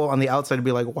people on the outside would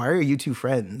be like, why are you two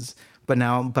friends? But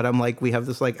I'm like, we have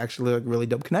this like actually like really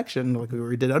dope connection. Like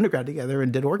we did undergrad together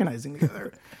and did organizing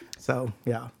together. So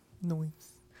yeah. Noise.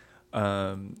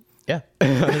 Yeah.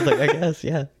 I was like, I guess,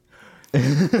 yeah.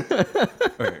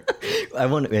 Okay. I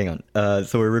want to hang on.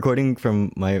 So we're recording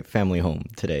from my family home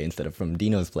today instead of from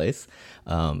Dino's place.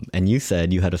 And you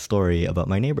said you had a story about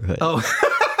my neighborhood. Oh,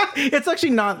 it's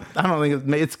actually not. I don't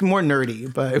think it's more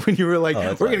nerdy. But when you were like,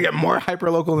 we're gonna get more hyper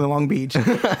local in Long Beach.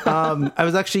 I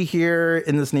was actually here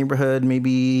in this neighborhood.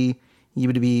 Maybe you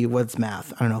would be what's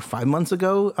math? I don't know. 5 months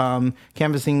ago,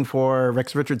 canvassing for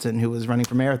Rex Richardson, who was running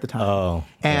for mayor at the time. Oh,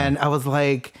 and I was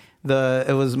like.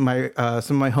 It was my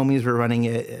some of my homies were running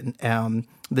it, and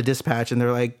the dispatch, and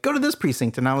they're like, go to this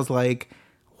precinct, and I was like,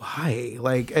 why?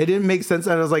 Like, it didn't make sense.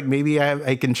 And I was like, maybe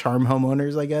I can charm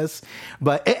homeowners, I guess.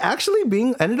 But it actually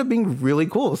ended up being really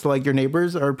cool. So like, your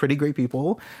neighbors are pretty great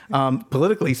people,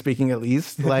 politically speaking, at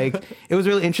least. Like, it was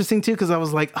really interesting too, because I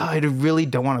was like, I really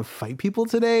don't want to fight people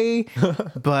today,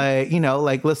 but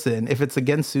like, listen, if it's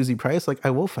against Susie Price, like,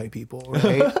 I will fight people,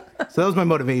 right? So that was my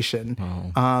motivation.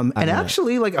 And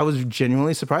actually, like, I was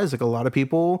genuinely surprised. Like, a lot of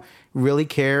people really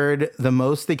cared. The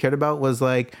most they cared about was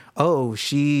like, oh,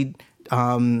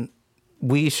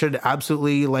 we should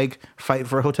absolutely like fight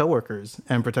for hotel workers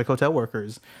and protect hotel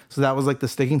workers. So that was like the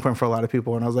sticking point for a lot of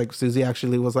people. And I was like, Susie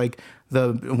actually was like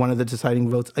one of the deciding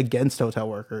votes against hotel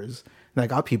workers. And I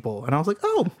got people, and I was like,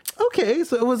 oh, okay.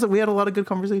 So we had a lot of good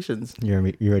conversations. You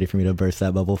ready for me to burst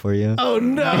that bubble for you? Oh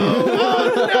no!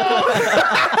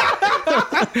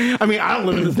 I mean, I don't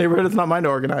live in this neighborhood. It's not mine to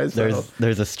organize. So.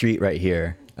 There's a street right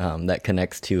here that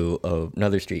connects to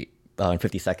another street on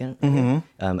 52nd,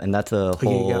 and that's a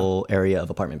whole area of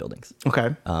apartment buildings.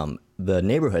 Okay. The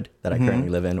neighborhood that I currently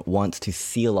live in wants to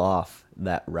seal off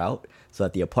that route so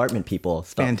that the apartment people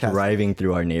stop driving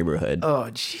through our neighborhood. Oh,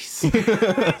 jeez.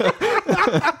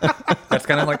 That's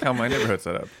kind of like how my neighborhood's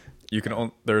set up.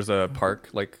 There's a park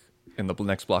like in the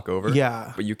next block over.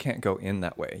 Yeah. But you can't go in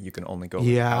that way. You can only go out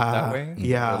that way.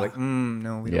 Yeah. They're like,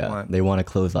 no, we don't want. They want to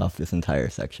close off this entire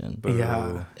section. Boo.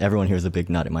 Yeah. Everyone here is a big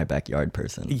not in my backyard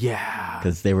person. Yeah.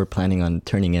 Because they were planning on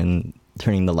turning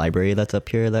the library that's up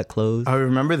here that closed I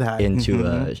remember that. into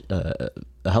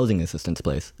a housing assistance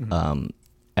place.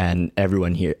 And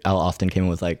everyone here, Al Austin came and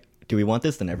was like, do we want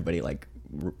this? And everybody like,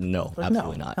 no,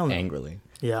 absolutely not. Hell no. Angrily.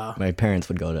 Yeah. My parents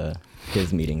would go to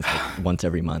his meetings like once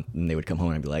every month, and they would come home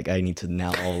and I'd be like, I need to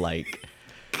now like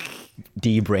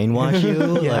de-brainwash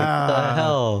you. Yeah. Like, the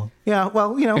hell? Yeah,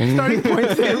 well, starting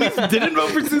points at least didn't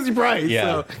vote for Susie Price. Yeah.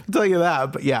 So I'll tell you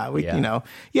that. But yeah,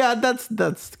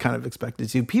 that's kind of expected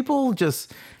too. People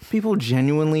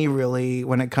genuinely really,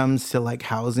 when it comes to like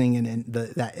housing and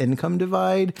that income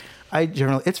divide,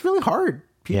 it's really hard.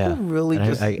 People really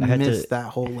I miss that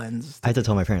whole lens. I had to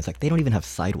tell my parents, like, they don't even have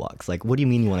sidewalks. Like, what do you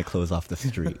mean you want to close off the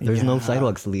street? There's no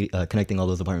sidewalks connecting all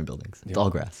those apartment buildings. It's all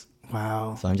grass.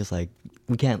 Wow. So I'm just like,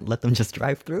 we can't let them just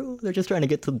drive through. They're just trying to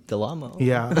get to Del Amo.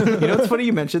 Yeah. It's funny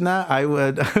you mentioned that.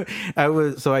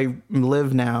 So I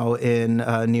live now in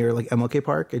near like MLK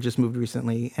Park. I just moved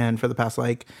recently. And for the past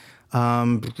 8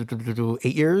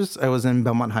 years, I was in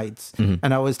Belmont Heights. Mm-hmm.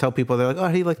 And I always tell people, they're like, oh,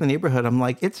 how do you like the neighborhood? I'm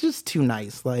like, it's just too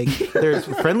nice. Like, there's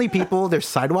friendly people, there's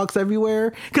sidewalks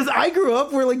everywhere. Because I grew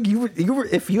up where like you were,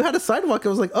 if you had a sidewalk, I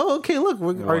was like, oh, okay, look,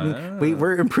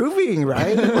 we're improving,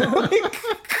 right?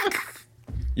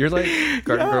 You're like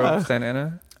grew up in Santa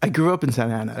Ana? I grew up in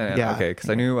Santa Ana. Yeah. Okay, because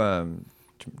I knew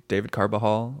David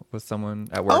Carbajal was someone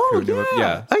at work who knew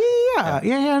yeah.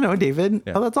 I know David.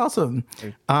 Yeah. Oh, that's awesome.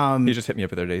 He just hit me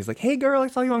up the other day. He's like, hey, girl, I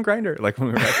saw you on Grindr. Like when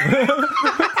we were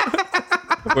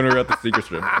at the Secret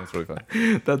Strip. That's really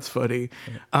fun. That's funny.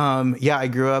 I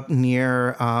grew up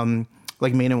near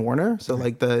like Main and Warner. So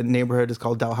like the neighborhood is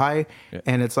called Delhi,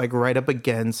 and it's like right up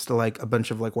against like a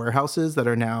bunch of like warehouses that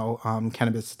are now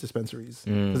cannabis dispensaries.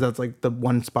 Because that's like the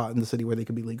one spot in the city where they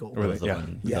could be legal. Really?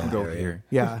 Go here.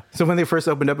 Yeah. So when they first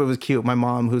opened up, it was cute. My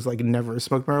mom, who's like never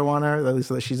smoked marijuana, at least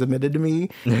that she's admitted to me,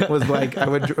 was like, I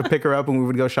would pick her up and we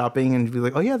would go shopping and be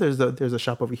like, oh yeah, there's a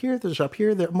shop over here, there's a shop here.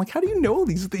 I'm like, how do you know all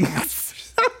these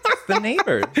things? The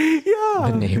neighbors.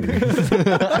 Yeah. The neighbors.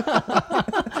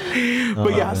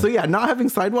 But not having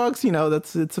sidewalks,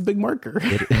 it's a big marker.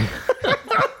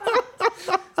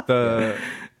 The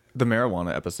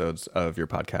marijuana episodes of your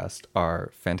podcast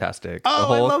are fantastic.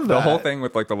 Oh, I love that. The whole thing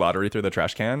with like the lottery through the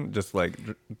trash can just like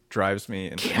drives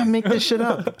me insane. Can't make this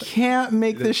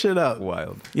shit up.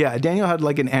 Wild. Yeah, Daniel had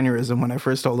like an aneurysm when I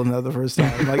first told him that the first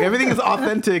time. Like everything is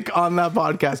authentic on that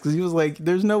podcast because he was like,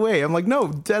 there's no way. I'm like, no,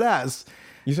 dead ass.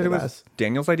 You said it was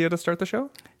Daniel's idea to start the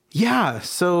show? Yeah.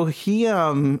 So he,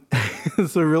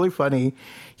 it's really funny.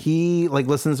 He like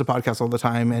listens to podcasts all the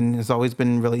time and has always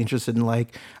been really interested in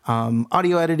like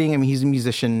audio editing. I mean, he's a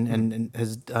musician and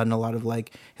has done a lot of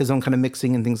like his own kind of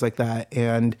mixing and things like that.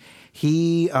 And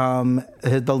he,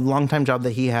 the longtime job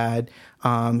that he had,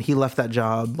 he left that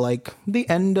job like the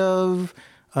end of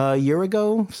a year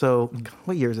ago. So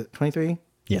what year is it? 23?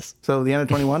 Yes. So the end of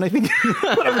 21, I think.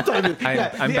 Whatever time it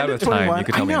is. I'm bad with time. You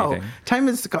could tell me anything. Time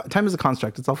is a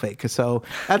construct. It's all fake. So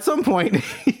at some point,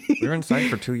 we were inside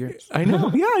for 2 years. I know.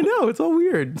 Yeah, I know. It's all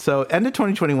weird. So end of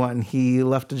 2021, he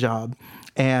left a job,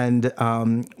 and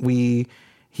we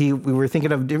were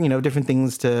thinking of different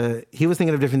things he was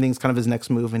thinking of different things, kind of his next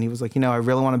move, and he was like, I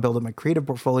really want to build up my creative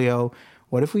portfolio.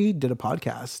 What if we did a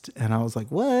podcast? And I was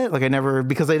like, what? Like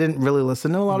because I didn't really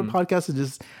listen to a lot of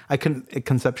podcasts. I couldn't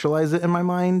conceptualize it in my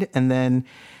mind. And then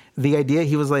the idea,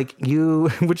 he was like,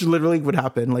 which literally would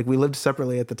happen. Like we lived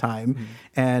separately at the time. Mm-hmm.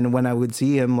 And when I would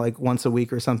see him like once a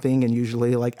week or something, and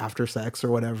usually like after sex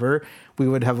or whatever, we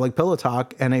would have like pillow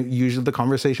talk. And the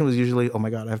conversation was usually, oh my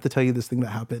God, I have to tell you this thing that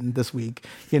happened this week,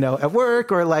 at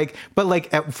work or like, but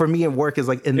like for me at work is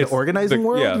like in the organizing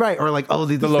world, right? Or like, oh,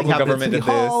 the local government did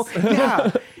this.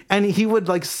 Yeah. And he would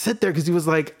like sit there because he was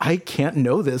like, I can't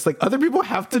know this. Like other people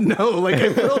have to know. Like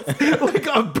I feel like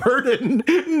a burden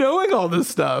knowing all this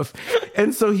stuff.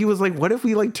 And so he was like, what if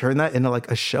we like turn that into like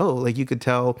a show? Like we could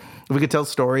tell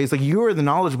stories. Like you are the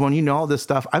knowledgeable and you know all this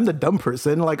stuff. I'm the dumb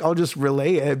person. Like I'll just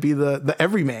relay it, be the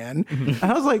everyman. Mm-hmm. And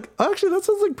I was like, oh, actually, that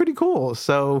sounds like pretty cool.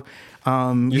 So,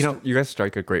 you guys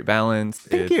strike a great balance.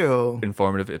 Thank you.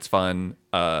 Informative. It's fun.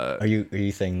 Are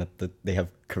you saying that they have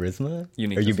charisma?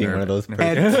 Unique Are you being one of those? And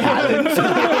talent.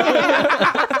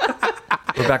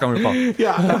 We're back on RuPaul.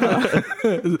 Yeah.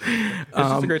 It's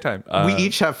just a great time. We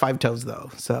each have 5 toes though.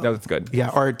 So that's good. Yeah.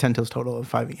 Or 10 toes total of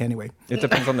 5. Anyway. It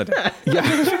depends on the day.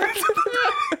 Yeah.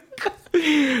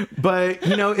 But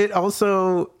it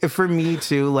also, for me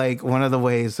too, like one of the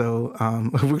ways, so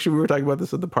actually we were talking about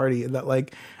this at the party, that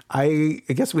like I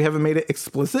guess we haven't made it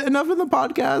explicit enough in the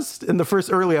podcast in the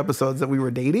first early episodes that we were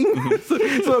dating.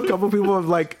 Mm-hmm. so a couple people have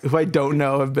like, who I don't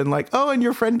know, have been like, oh, and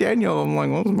your friend Daniel. I'm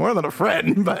like, well, it's more than a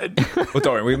friend, but well,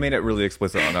 don't worry, we made it really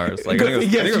explicit on ours. Like I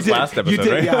think it was last episode,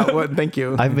 right? Yeah, well, thank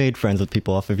you. I've made friends with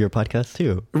people off of your podcast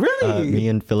too. Really? Me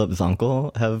and Philip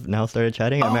Zonkel have now started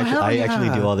chatting. I actually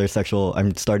do all their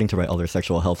I'm starting to write all their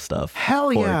sexual health stuff.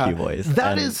 Hell yeah. For Q-Boys.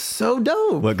 That is so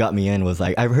dope. What got me in was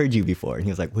like, I've heard you before. And he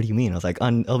was like, what do you mean? I was like,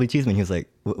 on LB Cheeseman. He was like,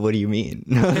 what do you mean?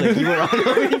 And I was like, you were on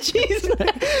LB Cheeseman.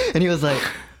 And he was like,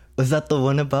 Was that the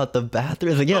one about the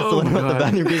bathroom? Like, yes, the one about the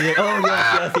bathroom being like,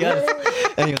 oh,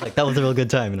 yes. And he was like, that was a real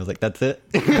good time. And I was like, that's it?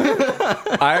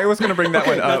 I was going to bring that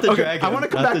one up. Okay, I want to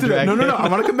come back to that. No. I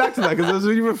want to come back to that because there's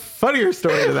an even funnier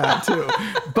story to that too.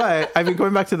 But I mean,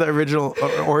 going back to the original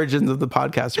origins of the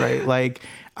podcast, right? Like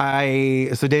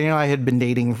so Daniel and I had been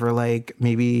dating for like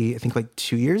maybe I think like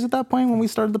 2 years at that point when we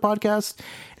started the podcast,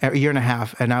 a year and a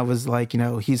half. And I was like,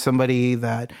 he's somebody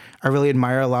that I really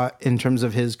admire a lot in terms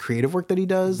of his creative work that he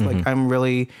does. Mm-hmm. Like I'm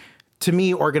really, to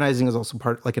me, organizing is also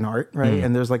part like an art, right? Mm.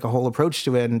 And there's like a whole approach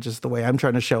to it and just the way I'm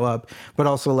trying to show up. But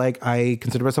also like I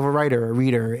consider myself a writer, a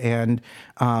reader. And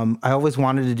I always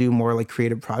wanted to do more like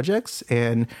creative projects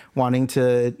and wanting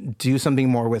to do something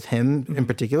more with him in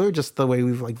particular, just the way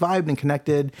we've like vibed and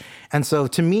connected. And so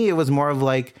to me, it was more of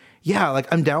like, yeah,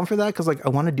 like I'm down for that because like I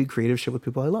want to do creative shit with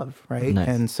people I love, right? Nice.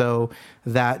 And so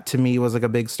that to me was like a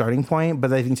big starting point.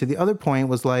 But I think to the other point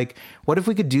was like, what if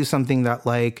we could do something that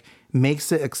like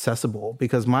makes it accessible?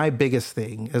 Because my biggest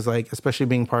thing is like, especially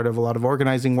being part of a lot of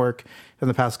organizing work in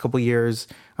the past couple years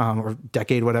or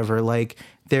decade, whatever, like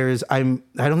I don't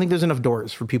think there's enough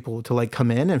doors for people to like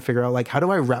come in and figure out like, how do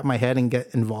I wrap my head and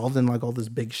get involved in like all this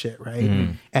big shit, right?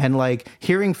 Mm. And like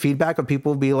hearing feedback of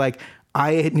people be like,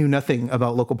 I knew nothing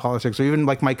about local politics, or even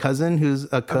like my cousin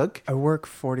who's a cook. I work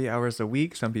 40 hours a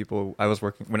week. Some people,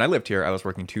 when I lived here, I was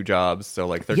working 2 jobs. So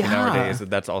like 13-hour days,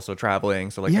 that's also traveling.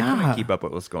 So like I couldn't keep up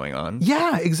with what's going on.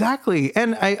 Yeah, exactly.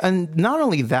 And not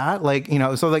only that, like,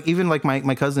 so like even like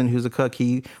my cousin who's a cook,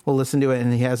 he will listen to it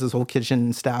and he has his whole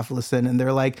kitchen staff listen. And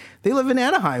they're like, they live in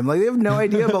Anaheim. Like they have no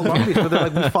idea about Long Beach, but they're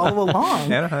like, we follow along.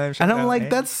 Anaheim. And I'm like,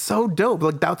 that's so dope.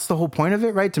 Like that's the whole point of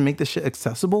it, right? To make this shit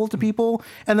accessible to people.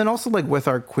 And then also like with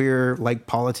our queer like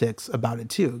politics about it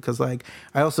too, because like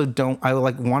I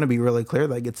like want to be really clear,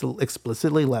 like it's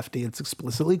explicitly lefty, it's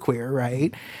explicitly queer,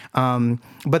 right?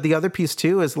 But the other piece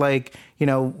too is like,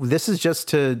 this is just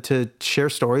to share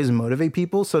stories and motivate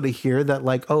people. So to hear that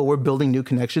like, oh, we're building new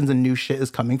connections and new shit is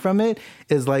coming from it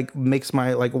is like makes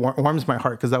my like warms my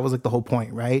heart, because that was like the whole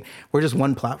point, right? We're just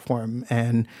one platform.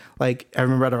 And like I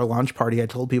remember at our launch party I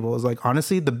told people, I was like,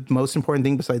 honestly, the most important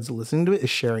thing besides listening to it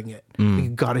is sharing it. You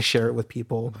got to share it with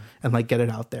people and like get it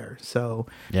out there. So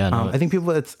I think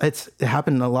people it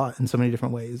happened a lot in so many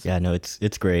different ways. Yeah, no,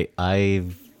 it's great.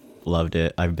 I've loved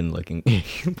it. I've been looking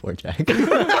poor Jack.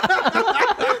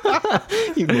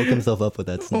 He woke himself up with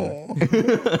that snore.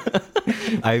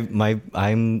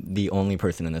 I'm the only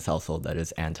person in this household that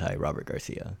is anti Robert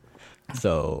Garcia.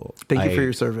 So thank you for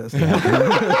your service.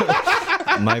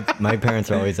 My parents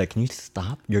are always like, can you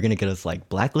stop? You're gonna get us like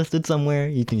blacklisted somewhere.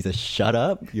 You can just shut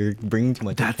up. You're bringing too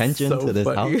much attention to this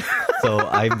house. So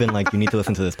I've been like, you need to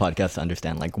listen to this podcast to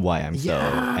understand like why I'm so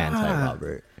anti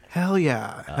Robert. Hell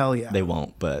yeah. They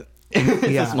won't, but it's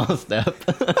a small step.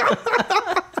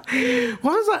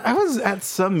 I was at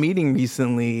some meeting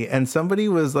recently and somebody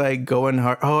was like going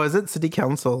hard. Oh, I was at city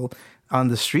council on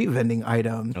the street vending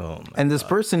item. And this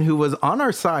person who was on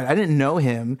our side, I didn't know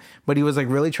him, but he was like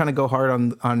really trying to go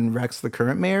hard on Rex, the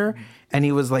current mayor. And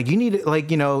he was like, you need to, like,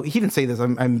 he didn't say this,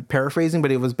 I'm paraphrasing,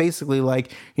 but it was basically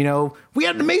like, we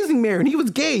had an amazing mayor and he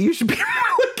was gay. You should be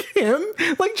like him.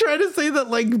 Like trying to say that,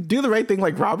 like, do the right thing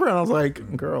like Robert. And I was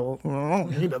like, girl,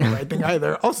 he did the right thing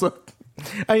either. Also,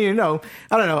 I don't know.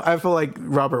 I feel like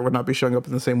Robert would not be showing up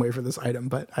in the same way for this item,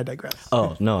 but I digress.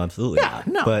 Oh, no, absolutely. Yeah,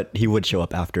 no. But he would show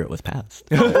up after it was passed.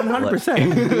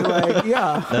 100%. Like,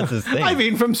 yeah. That's his thing. I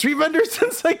mean, from street vendors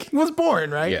since like he was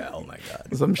born, right? Yeah, oh my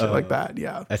God. Some shit like that,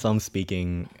 yeah. I saw him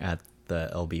speaking at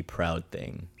the LB Proud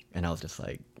thing, and I was just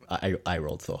like, I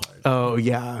rolled so hard. Oh,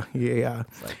 yeah.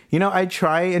 Like, I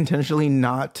try intentionally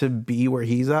not to be where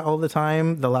he's at all the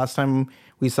time. The last time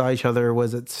we saw each other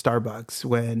was at Starbucks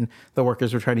when the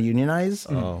workers were trying to unionize.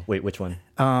 Oh, wait, which one?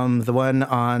 The one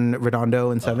on Redondo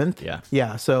and 7th. Yeah.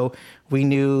 Yeah. So we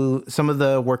knew some of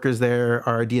the workers there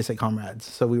are DSA comrades.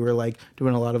 So we were like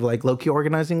doing a lot of like low-key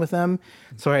organizing with them.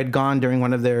 So I had gone during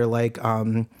one of their like,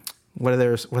 what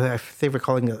they were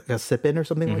calling a sip-in or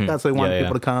something like that. So they wanted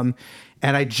people to come.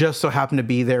 And I just so happened to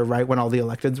be there right when all the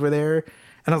electeds were there.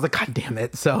 And I was like, God damn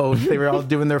it. So they were all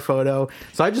doing their photo.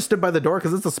 So I just stood by the door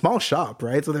because it's a small shop,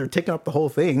 right? So they were taking up the whole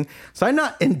thing. So I'm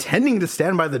not intending to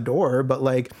stand by the door, but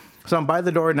like, so I'm by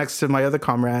the door next to my other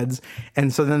comrades.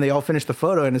 And so then they all finish the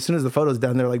photo. And as soon as the photo's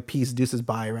done, they're like, peace, deuces,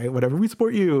 bye, right? Whatever, we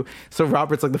support you. So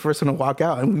Robert's like the first one to walk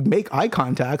out and we make eye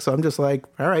contact. So I'm just like,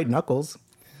 all right, knuckles.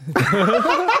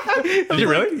 Did you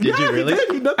really?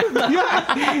 He knuckled me.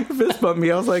 Yeah. Fist bumped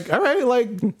me. I was like, all right, like,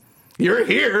 you're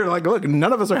here. Like, look,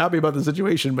 none of us are happy about the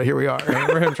situation, but here we are. I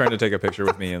remember him trying to take a picture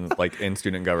with me in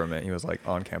student government. He was like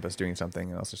on campus doing something,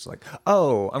 and I was just like,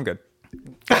 oh, I'm good.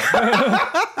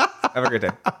 Have a great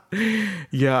day.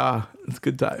 Yeah, it's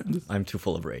good times. I'm too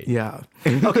full of rage. Yeah.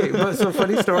 Okay. But so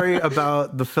funny story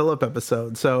about the Philip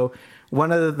episode. So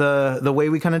one of the way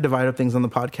we kind of divide up things on the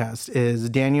podcast is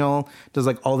Daniel does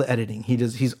like all the editing.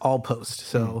 He's all post.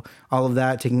 So all of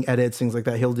that, taking edits, things like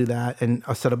that, he'll do that. And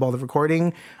I'll set up all the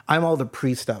recording. I'm all the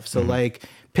pre stuff. So like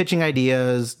pitching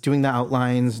ideas, doing the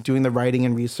outlines, doing the writing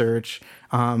and research.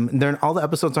 Then all the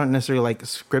episodes aren't necessarily like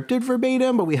scripted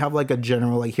verbatim, but we have like a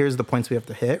general, like, here's the points we have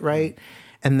to hit, right?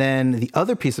 And then the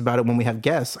other piece about it, when we have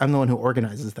guests, I'm the one who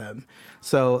organizes them.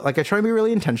 So like I try to be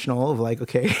really intentional of like,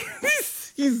 okay,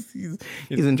 he's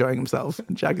enjoying himself.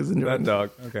 Jack is enjoying That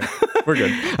dog. Okay. We're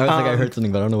good. I was like, I heard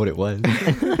something, but I don't know what it was.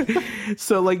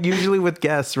 So like usually with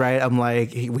guests, right, I'm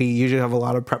like, we usually have a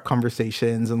lot of prep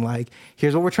conversations and like,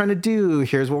 here's what we're trying to do,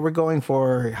 here's what we're going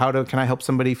for, can I help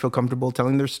somebody feel comfortable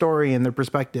telling their story and their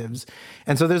perspectives.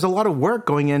 And so there's a lot of work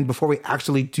going in before we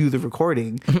actually do the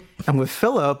recording. And with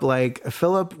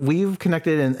Philip, we've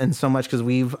connected in so much because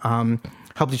we've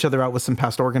helped each other out with some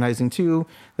past organizing too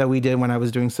that we did when I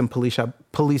was doing some police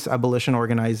abolition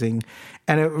organizing.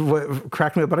 And it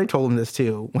cracked me up, but I told him this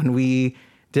too. When we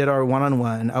did our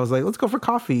one-on-one, I was like, let's go for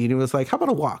coffee. And he was like, how about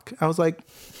a walk? I was like,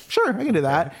 sure, I can do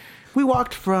that. We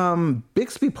walked from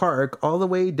Bixby Park all the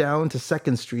way down to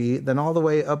 2nd Street, then all the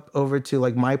way up over to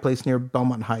like my place near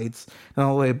Belmont Heights, and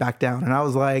all the way back down. And I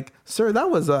was like, sir, that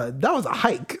was a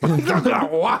hike. Like, that's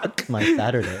not a walk. My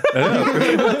Saturday.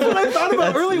 That's what I thought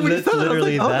about earlier when you said it. I was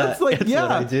Literally like, that. that's like, That's yeah.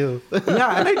 what I do.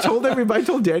 Yeah, and I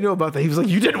told Daniel about that. He was like,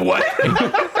 you did what?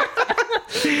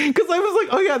 Because I was like,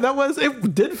 oh yeah,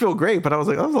 it did feel great, but I was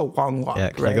like, that was a long walk. Yeah,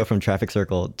 because right? I go from Traffic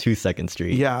Circle to 2nd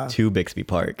Street to Bixby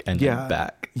Park and then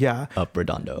back up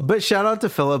Redondo. But shout out to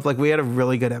Philip. Like, we had a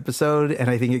really good episode, and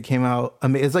I think it came out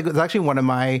it's actually one of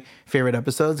my favorite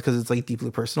episodes because it's like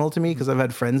deeply personal to me because I've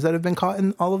had friends that have been caught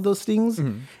in all of those things.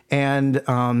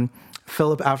 And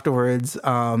Philip afterwards,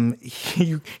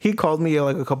 he called me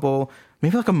like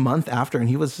maybe like a month after, and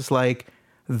he was just like,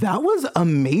 that was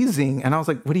amazing. And I was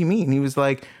like, what do you mean? He was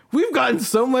like, we've gotten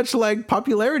so much like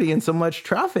popularity and so much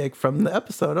traffic from the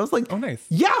episode. I was like, oh, nice.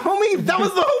 Yeah, homie, that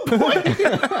was the whole point.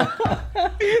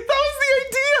 That was the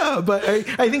idea. But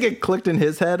I think it clicked in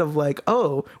his head of like,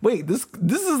 oh, wait, this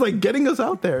is like getting us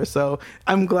out there. So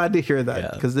I'm glad to hear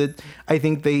that because I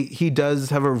think he does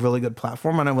have a really good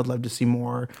platform, and I would love to see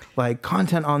more like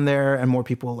content on there and more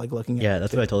people like looking at it. Yeah,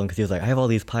 that's what I told him because he was like, I have all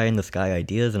these pie in the sky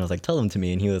ideas, and I was like, tell them to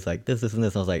me. And he was like, this, and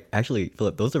this. And I was like, actually,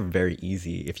 Philip, those are very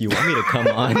easy. If you want me to come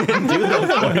on and do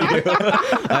those for you,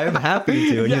 I'm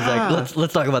happy to. And he's like,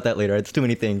 let's talk about that later. It's too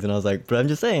many things. And I was like, but I'm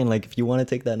just saying, like, if you want to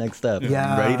take that next step,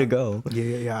 I'm ready to go.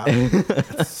 Yeah.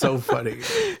 It's so funny.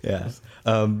 Yeah.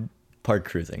 Park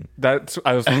cruising. That's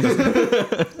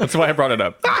why I brought it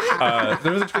up.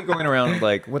 There was a tweet going around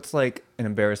like, what's like an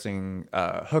embarrassing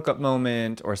hookup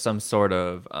moment or some sort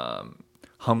of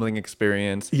humbling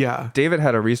experience. Yeah. David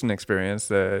had a recent experience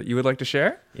that you would like to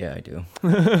share? Yeah, I do.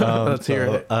 Let's hear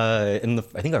it. I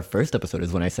think our first episode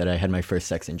is when I said I had my first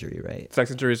sex injury, right?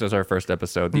 Sex injuries was our first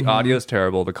episode. The audio's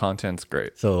terrible. The content's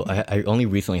great. So I only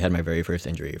recently had my very first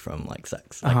injury from like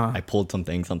sex. I pulled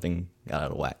something got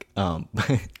out of whack.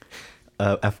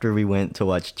 After we went to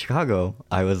watch Chicago,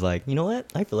 I was like, you know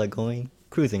what? I feel like going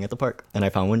cruising at the park. And I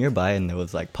found one nearby, and it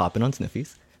was like popping on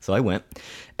sniffies. So I went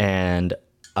and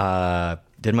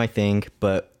did my thing,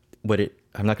 but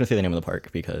I'm not going to say the name of the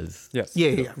park because yes,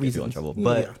 yeah, people in trouble.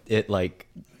 But it like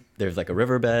there's like a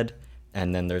riverbed,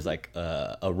 and then there's like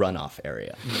a runoff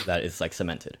area that is like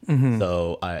cemented.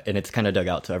 So and it's kind of dug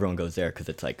out, so everyone goes there because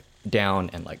it's like down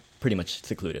and like pretty much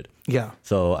secluded. Yeah.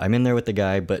 So I'm in there with the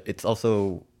guy, but it's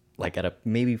also like at a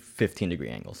maybe 15-degree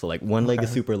angle. So like one leg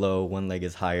is super low, one leg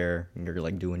is higher, and you're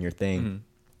like doing your thing.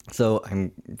 So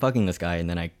I'm fucking this guy, and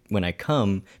then when I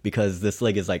come, because this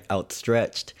leg is like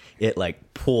outstretched, it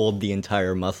like pulled the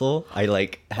entire muscle. I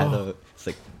like had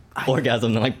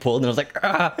orgasm and like pulled, and I was like,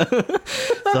 ah.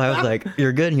 So I was like,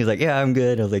 you're good? And he was like, yeah, I'm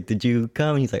good. I was like, did you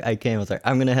come? And he's like, I came. I was like,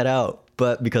 I'm gonna head out.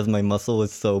 But because my muscle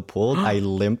was so pulled, I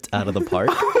limped out of the park.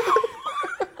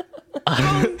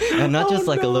 And not just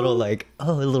like a little like,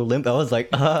 a little limp. I was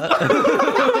like,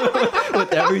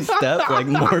 with every step, like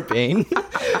more pain.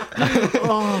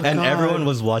 And everyone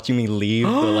was watching me leave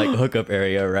the like hookup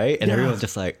area, right? And everyone was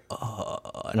just like, oh.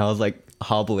 And I was like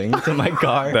hobbling to my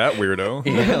car. That weirdo.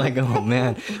 Yeah, like, oh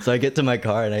man. So I get to my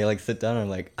car and I like sit down and I'm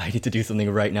like, I need to do something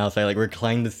right now. So I like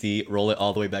recline the seat, roll it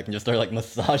all the way back, and just start like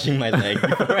massaging my leg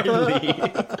before I leave.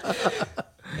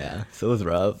 Yeah, so it was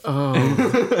rough. Oh,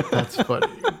 that's funny.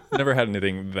 Never had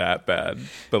anything that bad,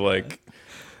 but like,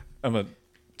 I'm a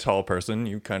tall person.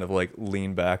 You kind of like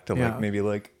lean back to like maybe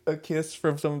like a kiss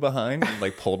from someone behind and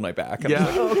like pulled my back. I'm Yeah.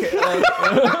 like, oh, okay.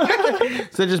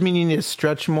 Does that just mean you need to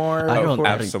stretch more? I don't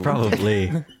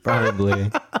absolutely.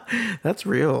 probably. That's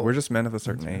real. We're just men of a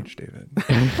certain age, David.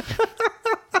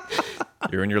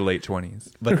 You're in your late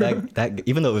 20s. But that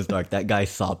even though it was dark, that guy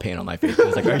saw pain on my face. He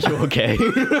was like, "Are you okay?"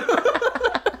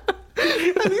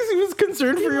 At least he was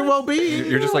concerned for your well-being.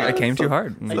 You're just like, I came too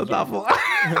hard. So thoughtful.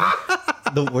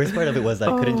 The worst part of it was that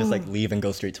I couldn't just like leave and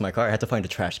go straight to my car. I had to find a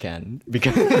trash can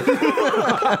because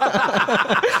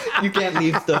you can't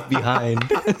leave stuff behind.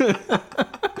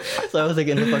 So I was like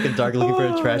in the fucking dark looking for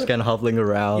a trash can, hobbling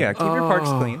around. Yeah, keep your parks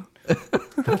clean.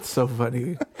 That's so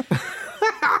funny.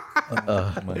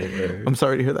 My word. I'm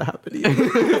sorry to hear that happen to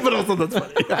you. But also that's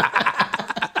funny.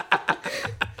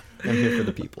 I'm here for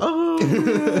the people.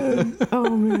 Oh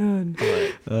man.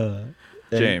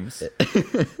 James,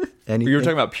 Anything? you were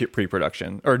talking about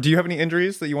pre-production. Or do you have any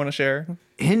injuries that you want to share?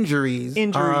 Injuries.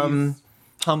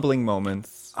 Humbling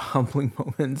moments. Humbling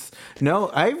moments.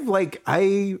 No,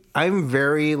 I'm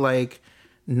very like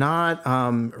not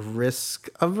risk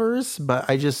averse, but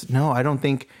I don't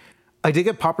think I did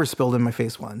get popper spilled in my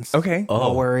face once. Okay.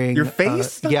 While wearing Your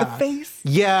face? Not yeah. the face?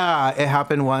 Yeah, it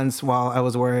happened once while I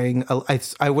was wearing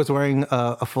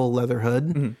a full leather hood.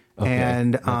 Mm-hmm.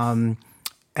 And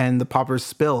and the popper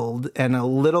spilled and a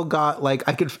little got like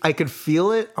I could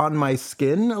feel it on my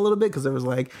skin a little bit because there was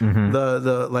like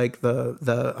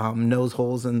the nose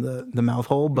holes and the mouth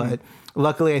hole, but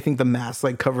luckily I think the mask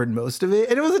like covered most of it,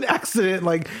 and it was an accident.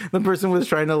 Like the person was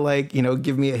trying to like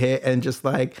give me a hit and just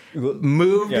like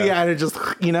move me out and just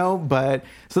but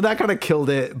so that kind of killed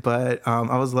it. But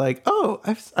I was like, oh,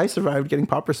 I survived getting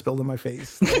popper spilled in my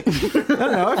face. I don't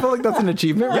know. I feel like that's an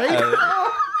achievement, right?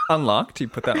 Unlocked. You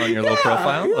put that on your little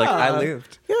profile. Yeah. Like, I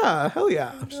lived. Yeah, hell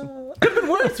yeah. Could have been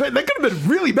worse, right? That could have been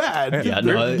really bad. Yeah,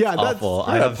 no, it's awful.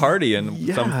 I had a party and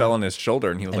some fell on his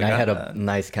shoulder and he was And like, I had a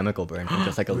nice chemical burn from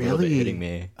just like a little bit hitting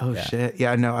me. Oh Yeah. shit.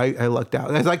 Yeah, no, I lucked out.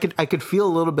 'Cause I could feel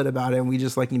a little bit about it, and we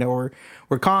just like,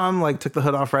 we're calm, like took the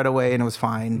hood off right away and it was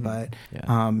fine. But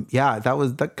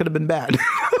that could have been bad.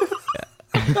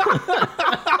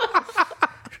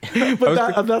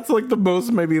 But that's like the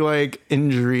most maybe like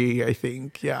injury, I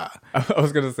think. Yeah. I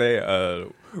was gonna say,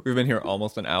 we've been here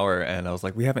almost an hour, and I was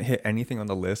like, we haven't hit anything on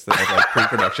the list that was like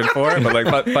pre-production for,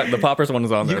 but the poppers one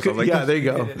is on there. So I was like, yeah, there you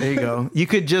go. There you go. You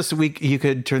could you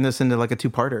could turn this into like a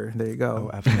 2-parter. There you go.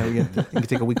 Oh, absolutely. You could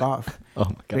take a week off. Oh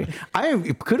my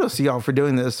god. Kudos to y'all for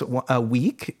doing this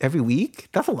every week.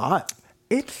 That's a lot.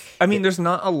 There's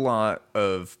not a lot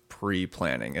of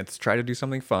pre-planning. It's try to do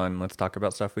something fun. Let's talk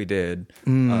about stuff we did.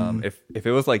 If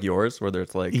it was like yours, where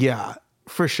there's like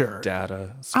for sure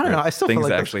data, script, I don't know. I still feel things like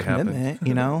that actually actually happen. I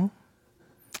don't know.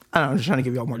 I'm just trying to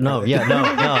give you all more. No, credit.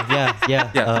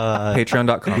 yeah.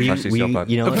 Patreon.com/CCLpod.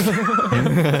 You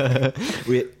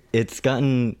know, it's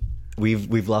gotten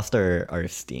we've lost our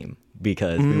steam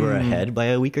because we were ahead by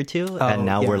a week or two, and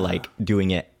now we're like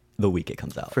doing it the week it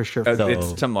comes out. For sure. So,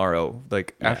 it's tomorrow.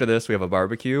 Like after this, we have a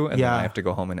barbecue, and then Yeah. I have to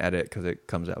go home and edit because it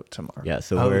comes out tomorrow. yeah,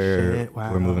 so shit.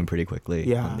 Wow. we're moving pretty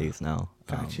quickly on these now.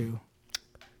 Got you.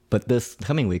 But this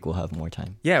coming week we'll have more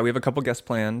time. Yeah, we have a couple guest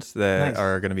plans that Nice.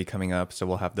 are going to be coming up, so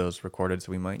we'll have those recorded.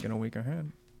 So we might get a week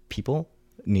ahead. People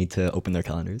need to open their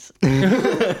calendars.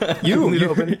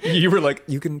 You were like,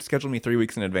 you can schedule me 3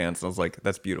 weeks in advance. And I was like,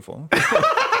 that's beautiful.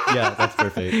 Yeah, that's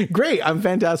perfect. Great. I'm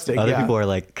fantastic. Other people are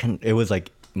like, it was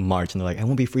like March, and they're like, I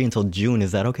won't be free until June.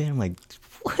 Is that okay? I'm like,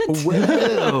 what?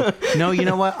 Whoa. No, you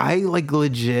know what? I like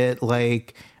legit,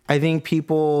 like, I think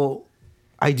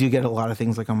I do get a lot of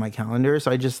things like on my calendar.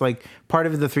 So I just like part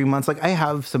of the 3 months, like I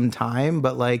have some time,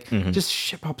 but like just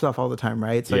shit pops off all the time,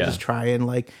 right? So I just try and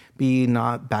like be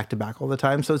not back to back all the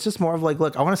time. So it's just more of like,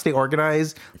 look, I want to stay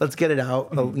organized. Let's get it out,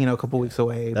 a couple weeks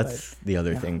away. That's the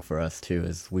other thing for us too,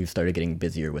 is we've started getting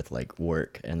busier with like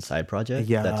work and side projects.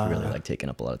 Yeah. That's really like taking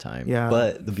up a lot of time. Yeah.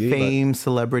 But the beauty fame,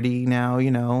 celebrity now,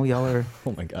 y'all are.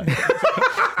 oh my God.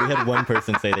 We had one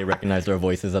person say they recognized our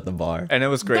voices at the bar. And it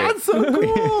was great. That's so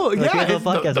cool. Like, we have a it's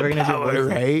podcast, the recognize your power, voices.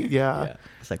 right? Yeah.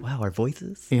 It's like, wow, our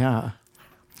voices? Yeah.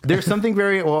 There's something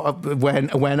very well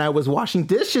when I was washing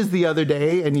dishes the other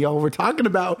day and y'all were talking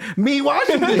about me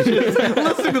washing dishes,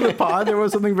 listening to the pod, there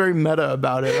was something very meta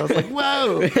about it. I was like,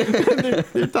 whoa,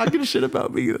 they're talking shit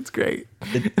about me. That's great.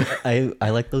 I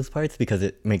like those parts because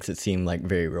it makes it seem like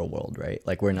very real world, right?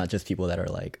 Like we're not just people that are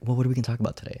like, well, what are we going to talk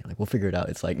about today? Like we'll figure it out.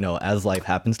 It's like, no, as life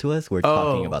happens to us, we're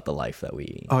talking about the life that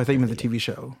we. Oh, I thought you meant the TV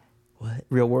show. What?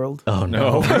 Real World. Oh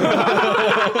no.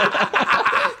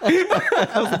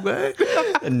 I was like,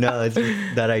 what? No, it's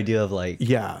that idea of like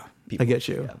Yeah, I get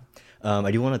you. Yeah.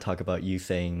 I do want to talk about you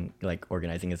saying like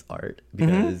organizing is art,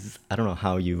 because I don't know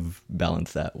how you've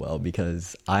balanced that well,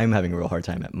 because I'm having a real hard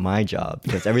time at my job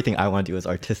because everything I want to do is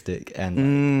artistic and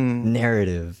like,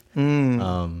 narrative,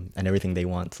 and everything they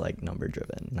want's like number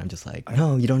driven. And I'm just like,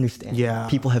 no, you don't understand. Yeah.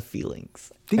 People have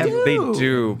feelings. They They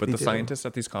do, but They the do. scientists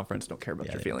at these conferences don't care about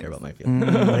Yeah, your they don't feelings. care about my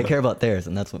feelings. But I care about theirs,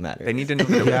 and that's what matters. They need to know.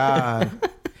 Your Yeah.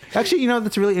 Actually,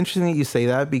 that's really interesting that you say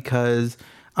that, because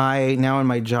I now in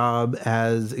my job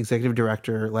as executive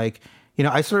director, like,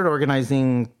 I started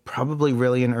organizing probably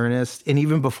really in earnest, and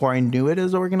even before I knew it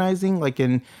as organizing, like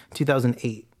in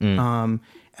 2008.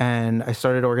 And I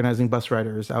started organizing bus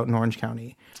riders out in Orange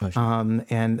County. Oh, sure.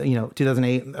 And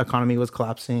 2008 economy was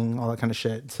collapsing, all that kind of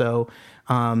shit. So,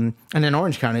 and in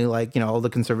Orange County, like, all the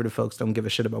conservative folks don't give a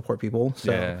shit about poor people.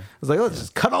 So Yeah. I was like, let's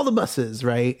just cut all the buses,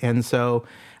 right? And so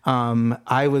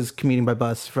I was commuting by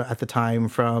bus at the time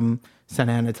from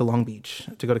Santa Ana to Long Beach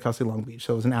to go to Cal State Long Beach.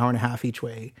 So it was an hour and a half each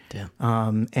way.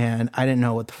 Damn. And I didn't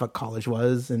know what the fuck college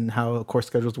was and how course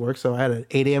schedules work. So I had an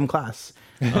 8 a.m. class.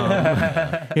 Just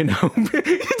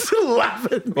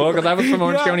laughing. Well, because I was from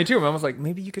Orange Yeah. County too. Mom was like,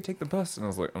 maybe you could take the bus, and I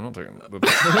was like, I'm not taking the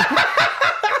bus.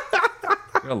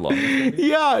 How long is it?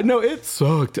 Yeah, no, it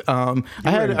sucked. I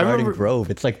Garden remember, Grove.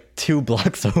 It's like 2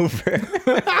 blocks over.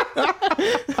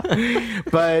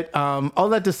 but all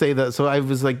that to say that, so I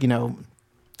was like,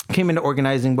 came into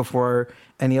organizing before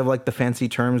any of like the fancy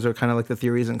terms or kind of like the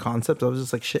theories and concepts. I was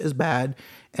just like, shit is bad,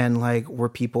 and like we're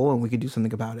people and we could do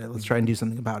something about it. Let's try and do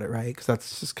something about it, right? Because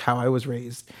that's just how I was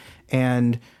raised.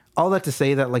 And all that to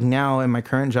say that like now in my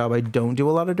current job, I don't do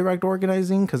a lot of direct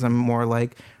organizing because I'm more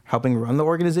like helping run the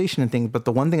organization and things. But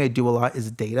the one thing I do a lot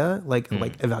is data, like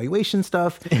evaluation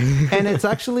stuff. And it's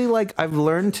actually like I've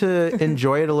learned to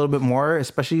enjoy it a little bit more,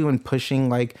 especially when pushing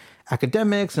like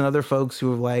academics and other folks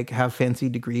who like have fancy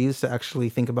degrees to actually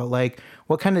think about like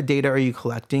what kind of data are you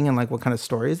collecting and like what kind of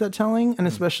story is that telling, and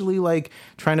especially like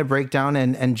trying to break down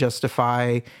and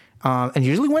justify and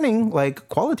usually winning like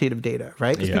qualitative data,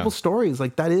 right? Because Yeah. people's stories,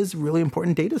 like that is really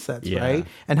important data sets, Yeah. right?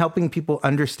 And helping people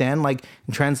understand, like,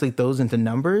 and translate those into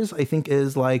numbers, I think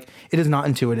is like, it is not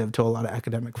intuitive to a lot of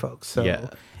academic folks. So Yeah.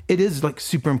 it is like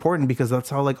super important because that's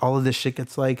how like all of this shit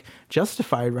gets like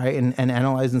justified, right? And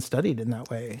analyzed and studied in that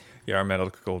way. Yeah, our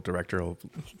medical director will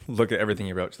look at everything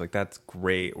you wrote. She's like, that's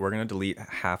great. We're going to delete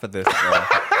half of this.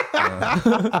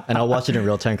 And I'll watch it in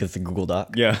real time because it's a Google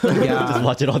Doc. Yeah. Yeah. Just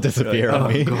watch it all disappear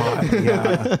on me. God,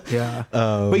 yeah, yeah.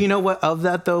 But you know what? Of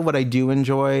that though, what I do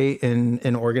enjoy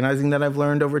in organizing that I've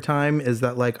learned over time is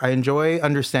that like I enjoy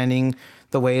understanding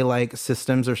the way like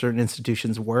systems or certain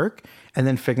institutions work, and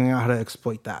then figuring out how to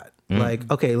exploit that.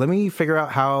 Like, okay, let me figure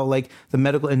out how like the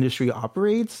medical industry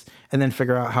operates, and then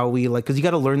figure out how we like, because you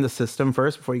got to learn the system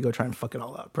first before you go try and fuck it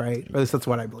all up, right? Or at least that's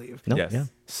what I believe. Nope, Yes. yeah.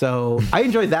 So I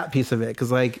enjoyed that piece of it because,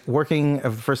 like, working for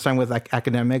the first time with like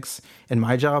academics in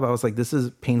my job, I was like, this is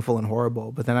painful and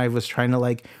horrible. But then I was trying to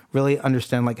like really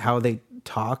understand like how they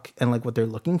talk and like what they're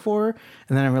looking for,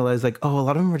 and then I realized like, oh, a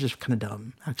lot of them are just kind of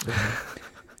dumb, actually.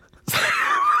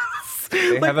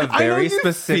 They have a I know very you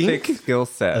specific think- A skill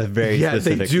set. very Yeah, they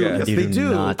specific. do. Yeah, Yes, you they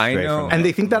do. not I stray know. from And it.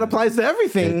 they think that applies to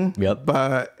everything. Yep.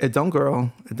 But it don't, girl.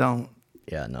 It don't.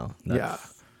 Yeah, no. Yeah.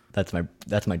 That's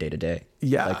my day to day.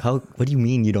 Yeah. Like what do you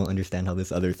mean you don't understand how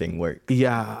this other thing works?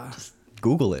 Yeah.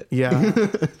 Google it. Yeah.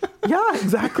 Yeah,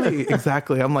 exactly.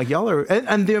 Exactly. I'm like, y'all are,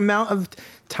 and the amount of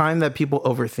time that people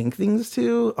overthink things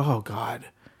too, oh God,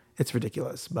 it's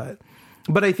ridiculous. But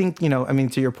I think, I mean,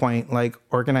 to your point, like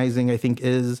organizing, I think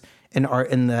is an art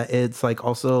in that it's like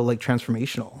also like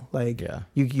transformational. Like Yeah.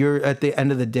 you're at the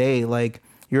end of the day, like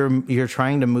you're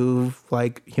trying to move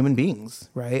like human beings,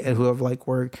 right? And who have like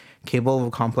were capable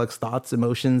of complex thoughts,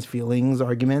 emotions, feelings,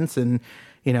 arguments. And,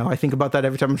 I think about that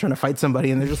every time I'm trying to fight somebody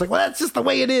and they're just like, well, that's just the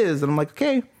way it is. And I'm like,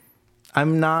 okay,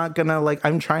 I'm not gonna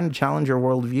I'm trying to challenge your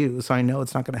worldview. So I know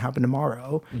it's not going to happen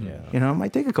tomorrow. Yeah. It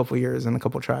might take a couple years and a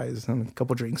couple tries and a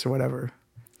couple drinks or whatever.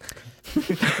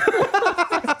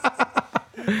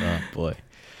 Oh boy.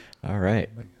 All right.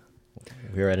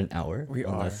 We're at an hour. We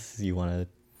are. Unless you want to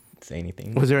say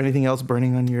anything. Was there anything else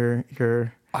burning on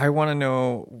your I want to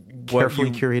know what carefully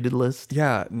you, curated list?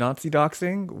 Yeah, Nazi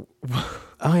doxing.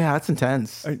 Oh yeah, that's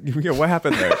intense. Yeah, what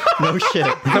happened there? No shit.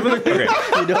 Okay,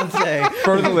 You don't say.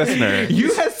 for the listener.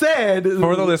 You have said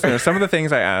For the listener, some of the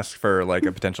things I ask for like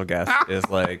a potential guest is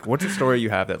like, what's a story you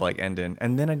have that like ended in,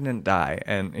 and then I didn't die,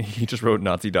 and he just wrote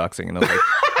Nazi doxing, and I was like,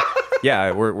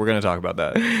 yeah, we're gonna talk about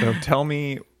that. So tell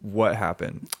me what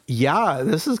happened. Yeah,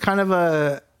 this is kind of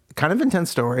a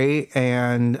intense story,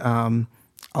 and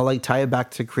I'll like tie it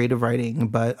back to creative writing.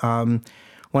 But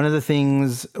one of the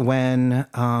things when,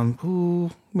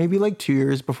 maybe like 2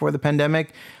 years before the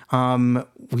pandemic,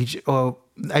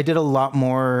 I did a lot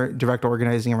more direct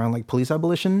organizing around like police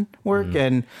abolition work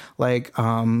and like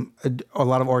a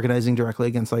lot of organizing directly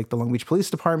against like the Long Beach Police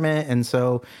Department.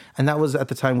 And that was at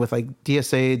the time with like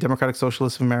DSA, Democratic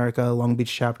Socialists of America, Long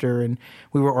Beach chapter. And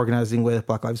we were organizing with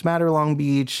Black Lives Matter Long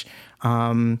Beach,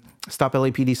 Stop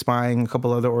LAPD Spying, a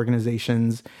couple other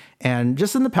organizations. And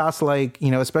just in the past, like,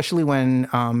 especially when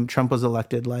Trump was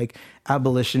elected, like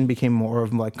abolition became more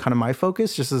of like kind of my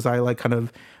focus, just as I like kind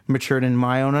of matured in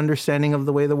my own understanding of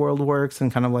the way the world works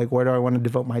and kind of like where do I want to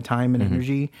devote my time and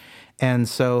energy. And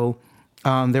so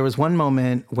there was one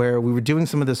moment where we were doing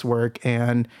some of this work,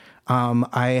 and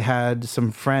I had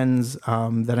some friends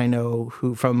that I know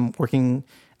who from working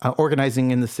organizing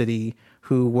in the city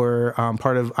who were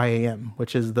part of IAM,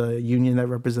 which is the union that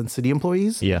represents city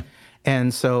employees. Yeah.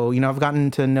 And so, I've gotten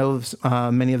to know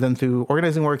many of them through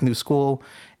organizing work and through school.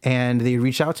 And they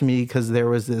reached out to me because there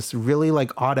was this really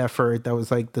like odd effort that was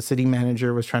like the city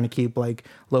manager was trying to keep like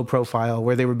low profile,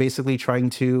 where they were basically trying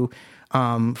to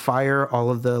fire all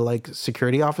of the like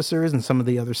security officers and some of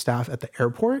the other staff at the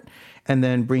airport, and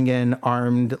then bring in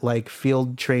armed like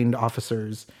field trained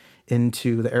officers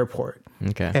into the airport.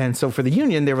 Okay. And so for the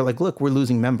union, they were like, look, we're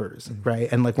losing members, right?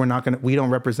 And like, we don't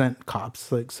represent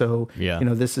cops. Like, so,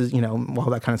 this is, all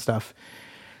that kind of stuff.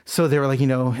 So they were like,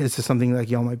 is this something like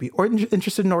y'all might be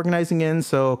interested in organizing in?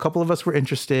 So a couple of us were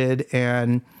interested,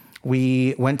 and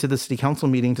we went to the city council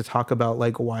meeting to talk about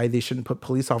like why they shouldn't put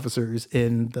police officers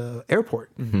in the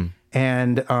airport.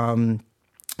 And,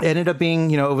 it ended up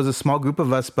being, it was a small group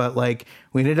of us, but like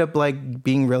we ended up like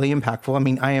being really impactful. I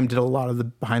mean, IAM did a lot of the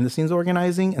behind the scenes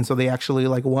organizing, and so they actually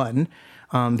like won.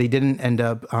 They didn't end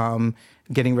up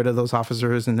getting rid of those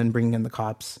officers and then bringing in the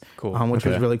cops, which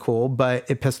was really cool. But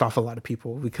it pissed off a lot of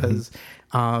people because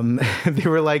they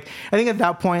were like, I think at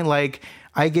that point, like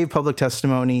I gave public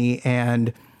testimony,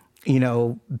 and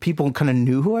people kind of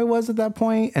knew who I was at that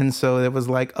point. And so it was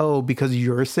like, oh, because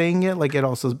you're saying it, like it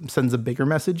also sends a bigger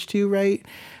message to you, right?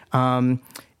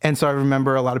 And so I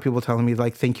remember a lot of people telling me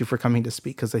like, thank you for coming to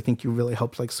speak, because I think you really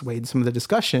helped like sway some of the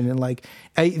discussion. And like,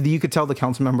 you could tell the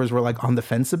council members were like on the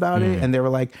fence about it. And they were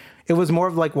like, it was more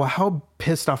of like, well, how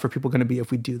pissed off are people going to be if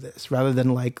we do this, rather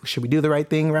than like, should we do the right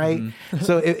thing, right?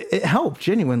 So it helped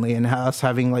genuinely. And us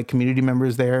having like community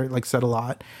members there like said a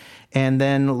lot. And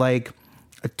then like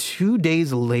 2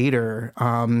 days later,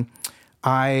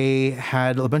 I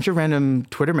had a bunch of random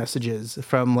Twitter messages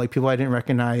from like people I didn't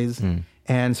recognize.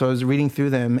 And so I was reading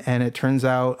through them, and it turns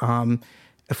out,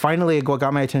 finally what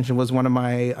got my attention was one of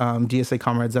my DSA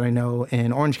comrades that I know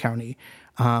in Orange County.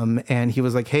 And he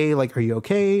was like, hey, like, are you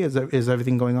okay? Is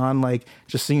everything going on? Like,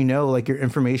 just so you know, like your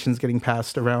information's getting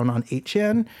passed around on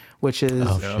 8chan, which is,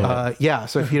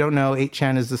 So if you don't know,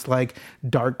 8chan is this like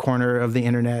dark corner of the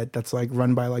internet that's like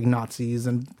run by like Nazis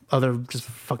and other just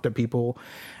fucked up people.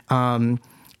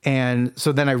 And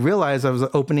so then I realized I was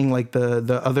opening like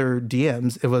the other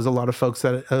DMs. It was a lot of folks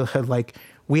that had like,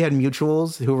 we had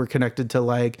mutuals who were connected to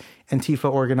like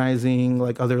Antifa organizing,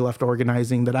 like other left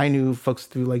organizing that I knew folks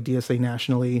through like DSA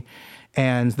nationally.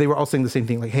 And they were all saying the same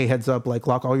thing, like, hey, heads up, like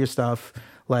lock all your stuff,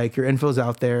 like your info's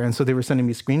out there. And so they were sending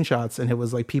me screenshots, and it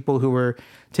was like people who were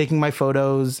taking my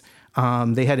photos.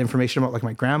 They had information about like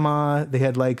my grandma. They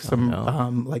had like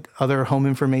some like other home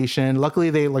information. Luckily,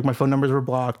 they like my phone numbers were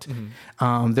blocked.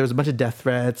 There was a bunch of death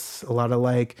threats, a lot of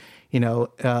like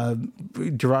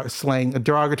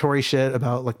derogatory shit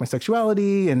about like my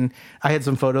sexuality. And I had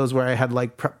some photos where I had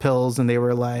like prep pills, and they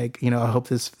were like, I hope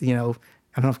this,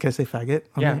 I don't know if can I say faggot?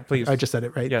 Yeah, please. I just said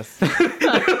it right. Yes.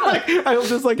 I hope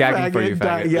this like Gagging for you,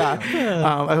 faggot. faggot.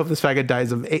 I hope this faggot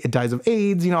dies of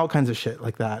AIDS. All kinds of shit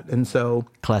like that. And so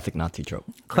Classic Nazi trope.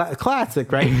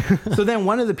 Classic, right? So then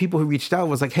one of the people who reached out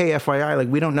was like, hey, FYI, like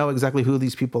we don't know exactly who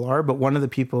these people are, but one of the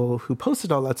people who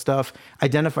posted all that stuff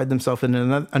identified themselves in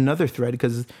another thread,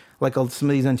 because like some of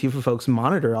these Antifa folks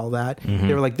monitor all that.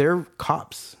 They were like, they're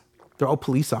cops. They're all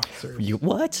police officers. You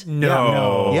what?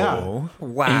 No. Yeah.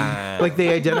 Wow. Like they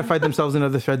identified themselves in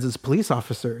other threads as police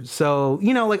officers. So,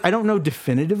 like I don't know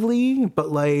definitively, but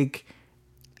like,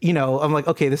 I'm like,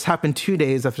 okay, this happened 2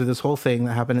 days after this whole thing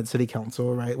that happened at city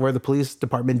council, right? Where the police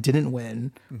department didn't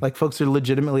win. Like folks are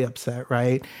legitimately upset,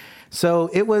 right? So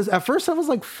it was, at first I was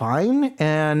like, fine.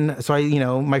 And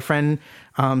so my friend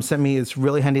sent me this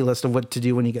really handy list of what to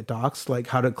do when you get doxxed, like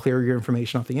how to clear your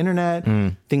information off the internet,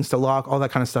 things to lock, all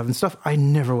that kind of stuff, and stuff I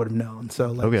never would have known.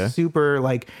 So like super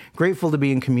like grateful to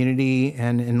be in community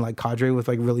and in like cadre with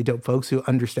like really dope folks who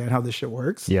understand how this shit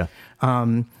works. Yeah.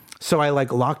 So I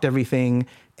like locked everything.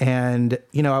 And,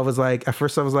 you know, I was like, at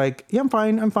first I was like, yeah, I'm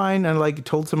fine. And I like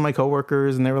told some of my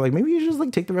coworkers and they were like, maybe you should just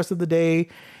like take the rest of the day.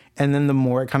 And then the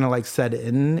more it kind of like set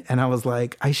in and I was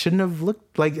like, I shouldn't have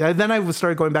looked like, then I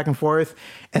started going back and forth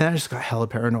and I just got hella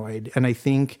paranoid. And I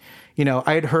think, you know,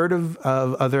 I had heard of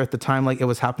other at the time, like it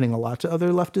was happening a lot to other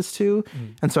leftists too.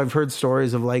 And so I've heard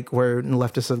stories of like where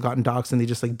leftists have gotten doxxed and they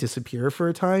just like disappear for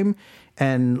a time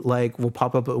and like will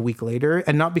pop up a week later.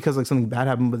 And not because like something bad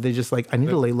happened, but they just like, I need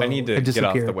to lay low. I need to and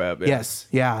disappear. get off the web. Yeah. Yes.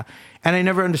 Yeah. And I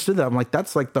never understood that. I'm like,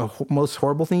 that's like the most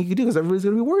horrible thing you could do because everybody's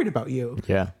going to be worried about you.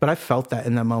 Yeah. But I felt that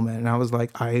in that moment. And I was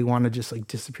like, I want to just like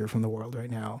disappear from the world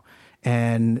right now.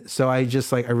 And so I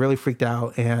just like, I really freaked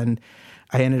out. And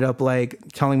I ended up like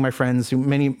telling my friends who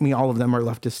all of them are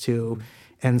leftists too.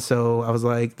 And so I was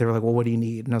like, they were like, well, what do you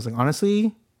need? And I was like,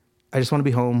 honestly, I just want to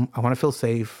be home. I want to feel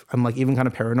safe. I'm like even kind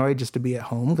of paranoid just to be at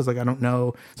home because like I don't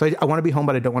know. So I want to be home,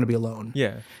 but I don't want to be alone.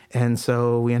 Yeah. And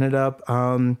so we ended up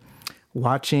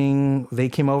watching. They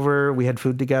came over. We had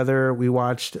food together. We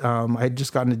watched. I had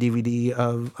just gotten a DVD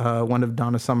of one of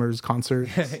Donna Summer's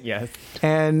concerts. Yes.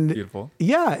 And Beautiful.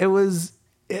 Yeah,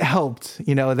 it helped.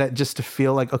 You know, that just to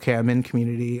feel like okay, I'm in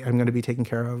community. I'm going to be taken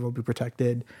care of. I'll be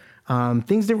protected.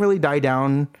 Things didn't really die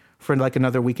down for like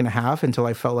another week and a half until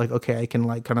I felt like, okay, I can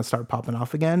like kind of start popping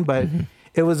off again. But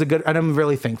it was and I'm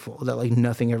really thankful that like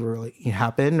nothing ever really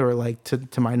happened or like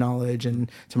to my knowledge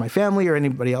and to my family or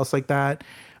anybody else like that.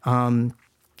 And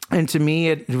to me,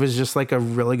 it was just like a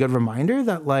really good reminder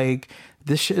that like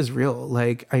this shit is real.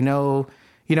 Like I know,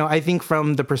 you know, I think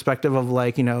from the perspective of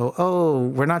like, you know, oh,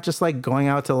 we're not just like going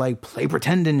out to like play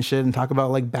pretend and shit and talk about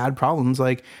like bad problems.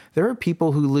 Like there are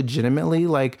people who legitimately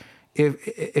like,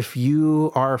 if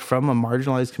you are from a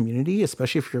marginalized community,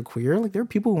 especially if you're queer, like there are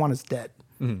people who want us dead.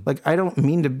 Like I don't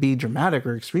mean to be dramatic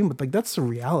or extreme, but like that's the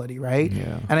reality, right?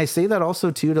 Yeah. And I say that also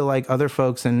too to like other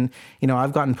folks, and you know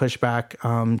I've gotten pushback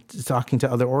talking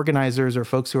to other organizers or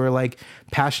folks who are like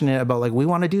passionate about like we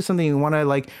want to do something, we want to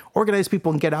like organize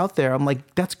people and get out there. I'm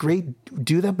like that's great,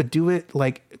 do that, but do it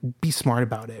like be smart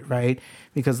about it, right?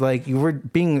 Because like we're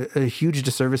being a huge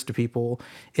disservice to people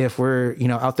if we're you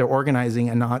know out there organizing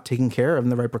and not taking care of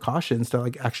the right precautions to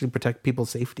like actually protect people's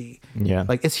safety. Yeah.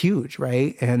 Like it's huge,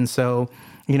 right? And so,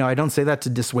 you know, I don't say that to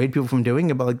dissuade people from doing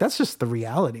it, but like that's just the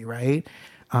reality, right?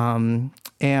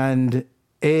 And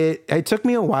it took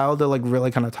me a while to like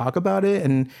really kind of talk about it,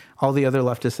 and all the other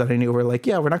leftists that I knew were like,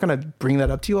 yeah, we're not going to bring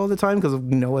that up to you all the time because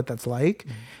we know what that's like.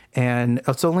 And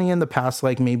it's only in the past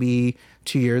like maybe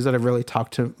 2 years that I've really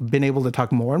been able to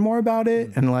talk more and more about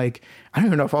it. And like, I don't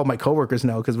even know if all my coworkers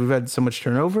know because we've had so much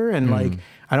turnover, and like,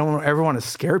 I don't ever want to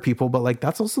scare people, but like,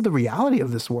 that's also the reality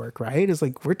of this work, right? Is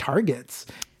like, we're targets.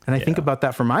 And I think about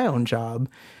that for my own job,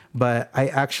 but I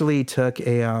actually took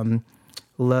the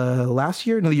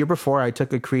year before, I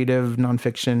took a creative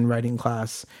nonfiction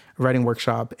writing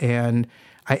workshop, and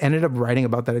I ended up writing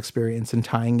about that experience and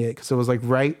tying it because it was like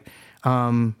it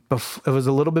was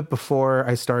a little bit before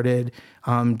I started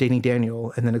dating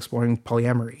Daniel and then exploring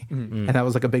polyamory, and that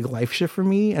was like a big life shift for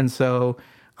me. And so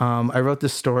I wrote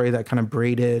this story that kind of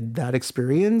braided that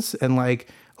experience and like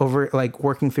over like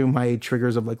working through my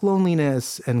triggers of like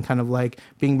loneliness and kind of like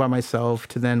being by myself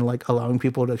to then like allowing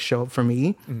people to show up for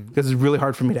me because it's really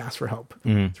hard for me to ask for help.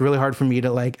 It's really hard for me to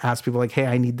like ask people like, hey,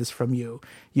 I need this from you.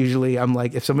 Usually I'm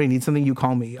like, if somebody needs something, you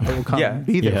call me, I will come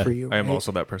be there for you. I am right?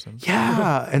 also that person.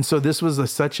 Yeah. And so this was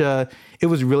it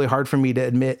was really hard for me to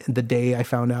admit the day I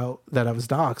found out that I was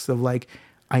doxxed of like,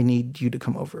 I need you to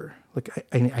come over. Like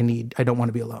I don't want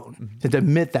to be alone. And to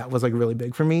admit that was like really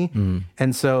big for me.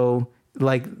 And so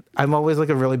like I'm always like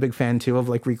a really big fan too of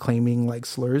like reclaiming like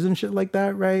slurs and shit like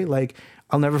that, right? Like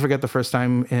I'll never forget the first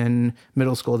time in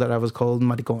middle school that I was called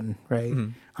maricon, right?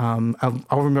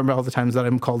 I'll remember all the times that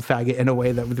I'm called faggot in a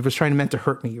way that was meant to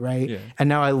hurt me, right? Yeah. And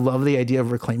now I love the idea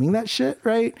of reclaiming that shit,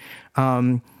 right?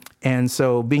 And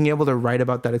so being able to write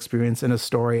about that experience in a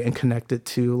story and connect it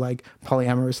to like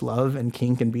polyamorous love and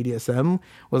kink and BDSM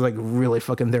was like really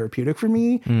fucking therapeutic for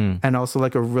me. And also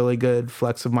like a really good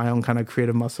flex of my own kind of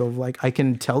creative muscle of like, I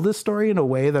can tell this story in a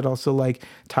way that also like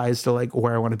ties to like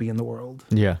where I want to be in the world.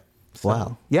 Yeah. So,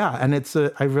 Wow. Yeah. And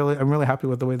I'm really happy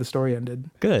with the way the story ended.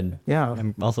 Good. Yeah.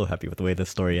 I'm also happy with the way the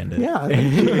story ended. Yeah. And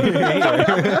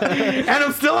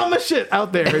I'm still on my shit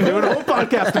out there doing a whole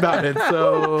podcast about it.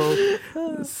 So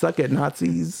suck it,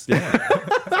 Nazis. Yeah.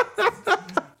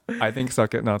 I think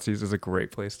Suck It Nazis is a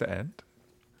great place to end.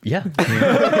 Yeah.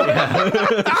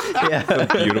 A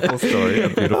beautiful story, a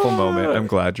beautiful moment. I'm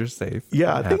glad you're safe.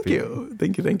 Yeah. I'm Thank happy. you.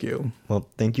 Thank you. Well,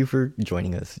 thank you for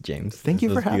joining us, James. Thank you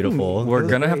This for was having beautiful. me. We're That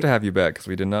was going to have great. to have you back because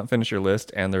we did not finish your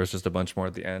list and there was just a bunch more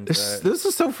at the end. This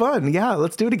is so fun. Yeah.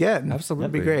 Let's do it again. Absolutely.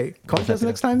 That'd be great. Call us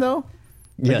next time though.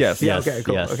 Yes. Yeah, okay,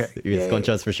 cool, okay. It's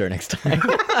Concha's for sure next time.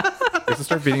 Let's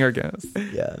start beating our guests.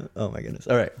 Yeah. Oh my goodness.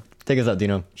 All right. Take us out,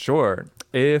 Dino. Sure.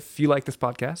 If you like this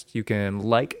podcast, you can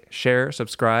like, share,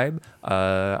 subscribe.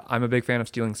 I'm a big fan of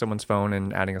stealing someone's phone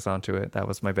and adding us onto it. That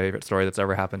was my favorite story that's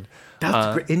ever happened.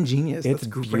 That's ingenious. It's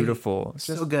That's great. beautiful.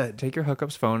 So good. Take your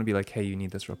hookup's phone and be like, hey, you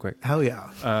need this real quick. Hell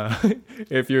yeah.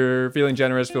 If you're feeling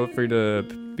generous, feel free to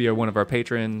be one of our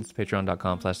patrons,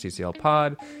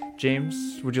 patreon.com/CCLpod.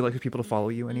 James, would you like people to follow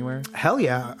you anywhere? Hell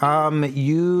yeah.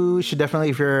 You should definitely,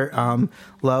 if you're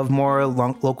love more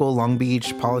local Long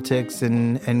Beach politics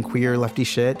and queer lefty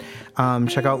shit,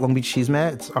 check out Long Beach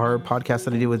Chisme. It's our podcast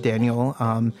that I do with Daniel,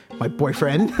 my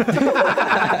boyfriend.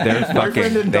 They're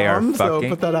Boyfriend and They are Dom, so fucking.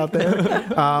 put that out there.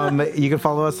 You can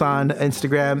follow us on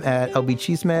Instagram at LB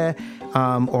Chisme,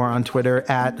 or on Twitter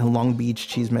at Long Beach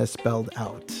Chisme spelled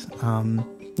out.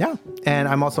 Yeah. And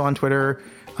I'm also on Twitter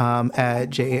at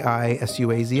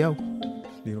JAISUAZO.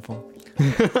 Beautiful.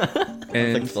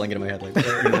 It's like filling it in my head. Like,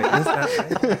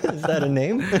 is that a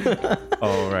name?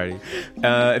 Alrighty.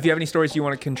 If you have any stories you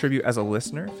want to contribute as a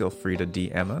listener, feel free to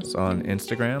DM us on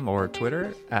Instagram or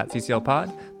Twitter at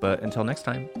CCLpod. But until next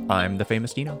time, I'm the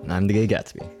famous Dino. I'm the Gay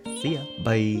Gatsby. See ya.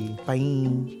 Bye.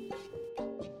 Bye.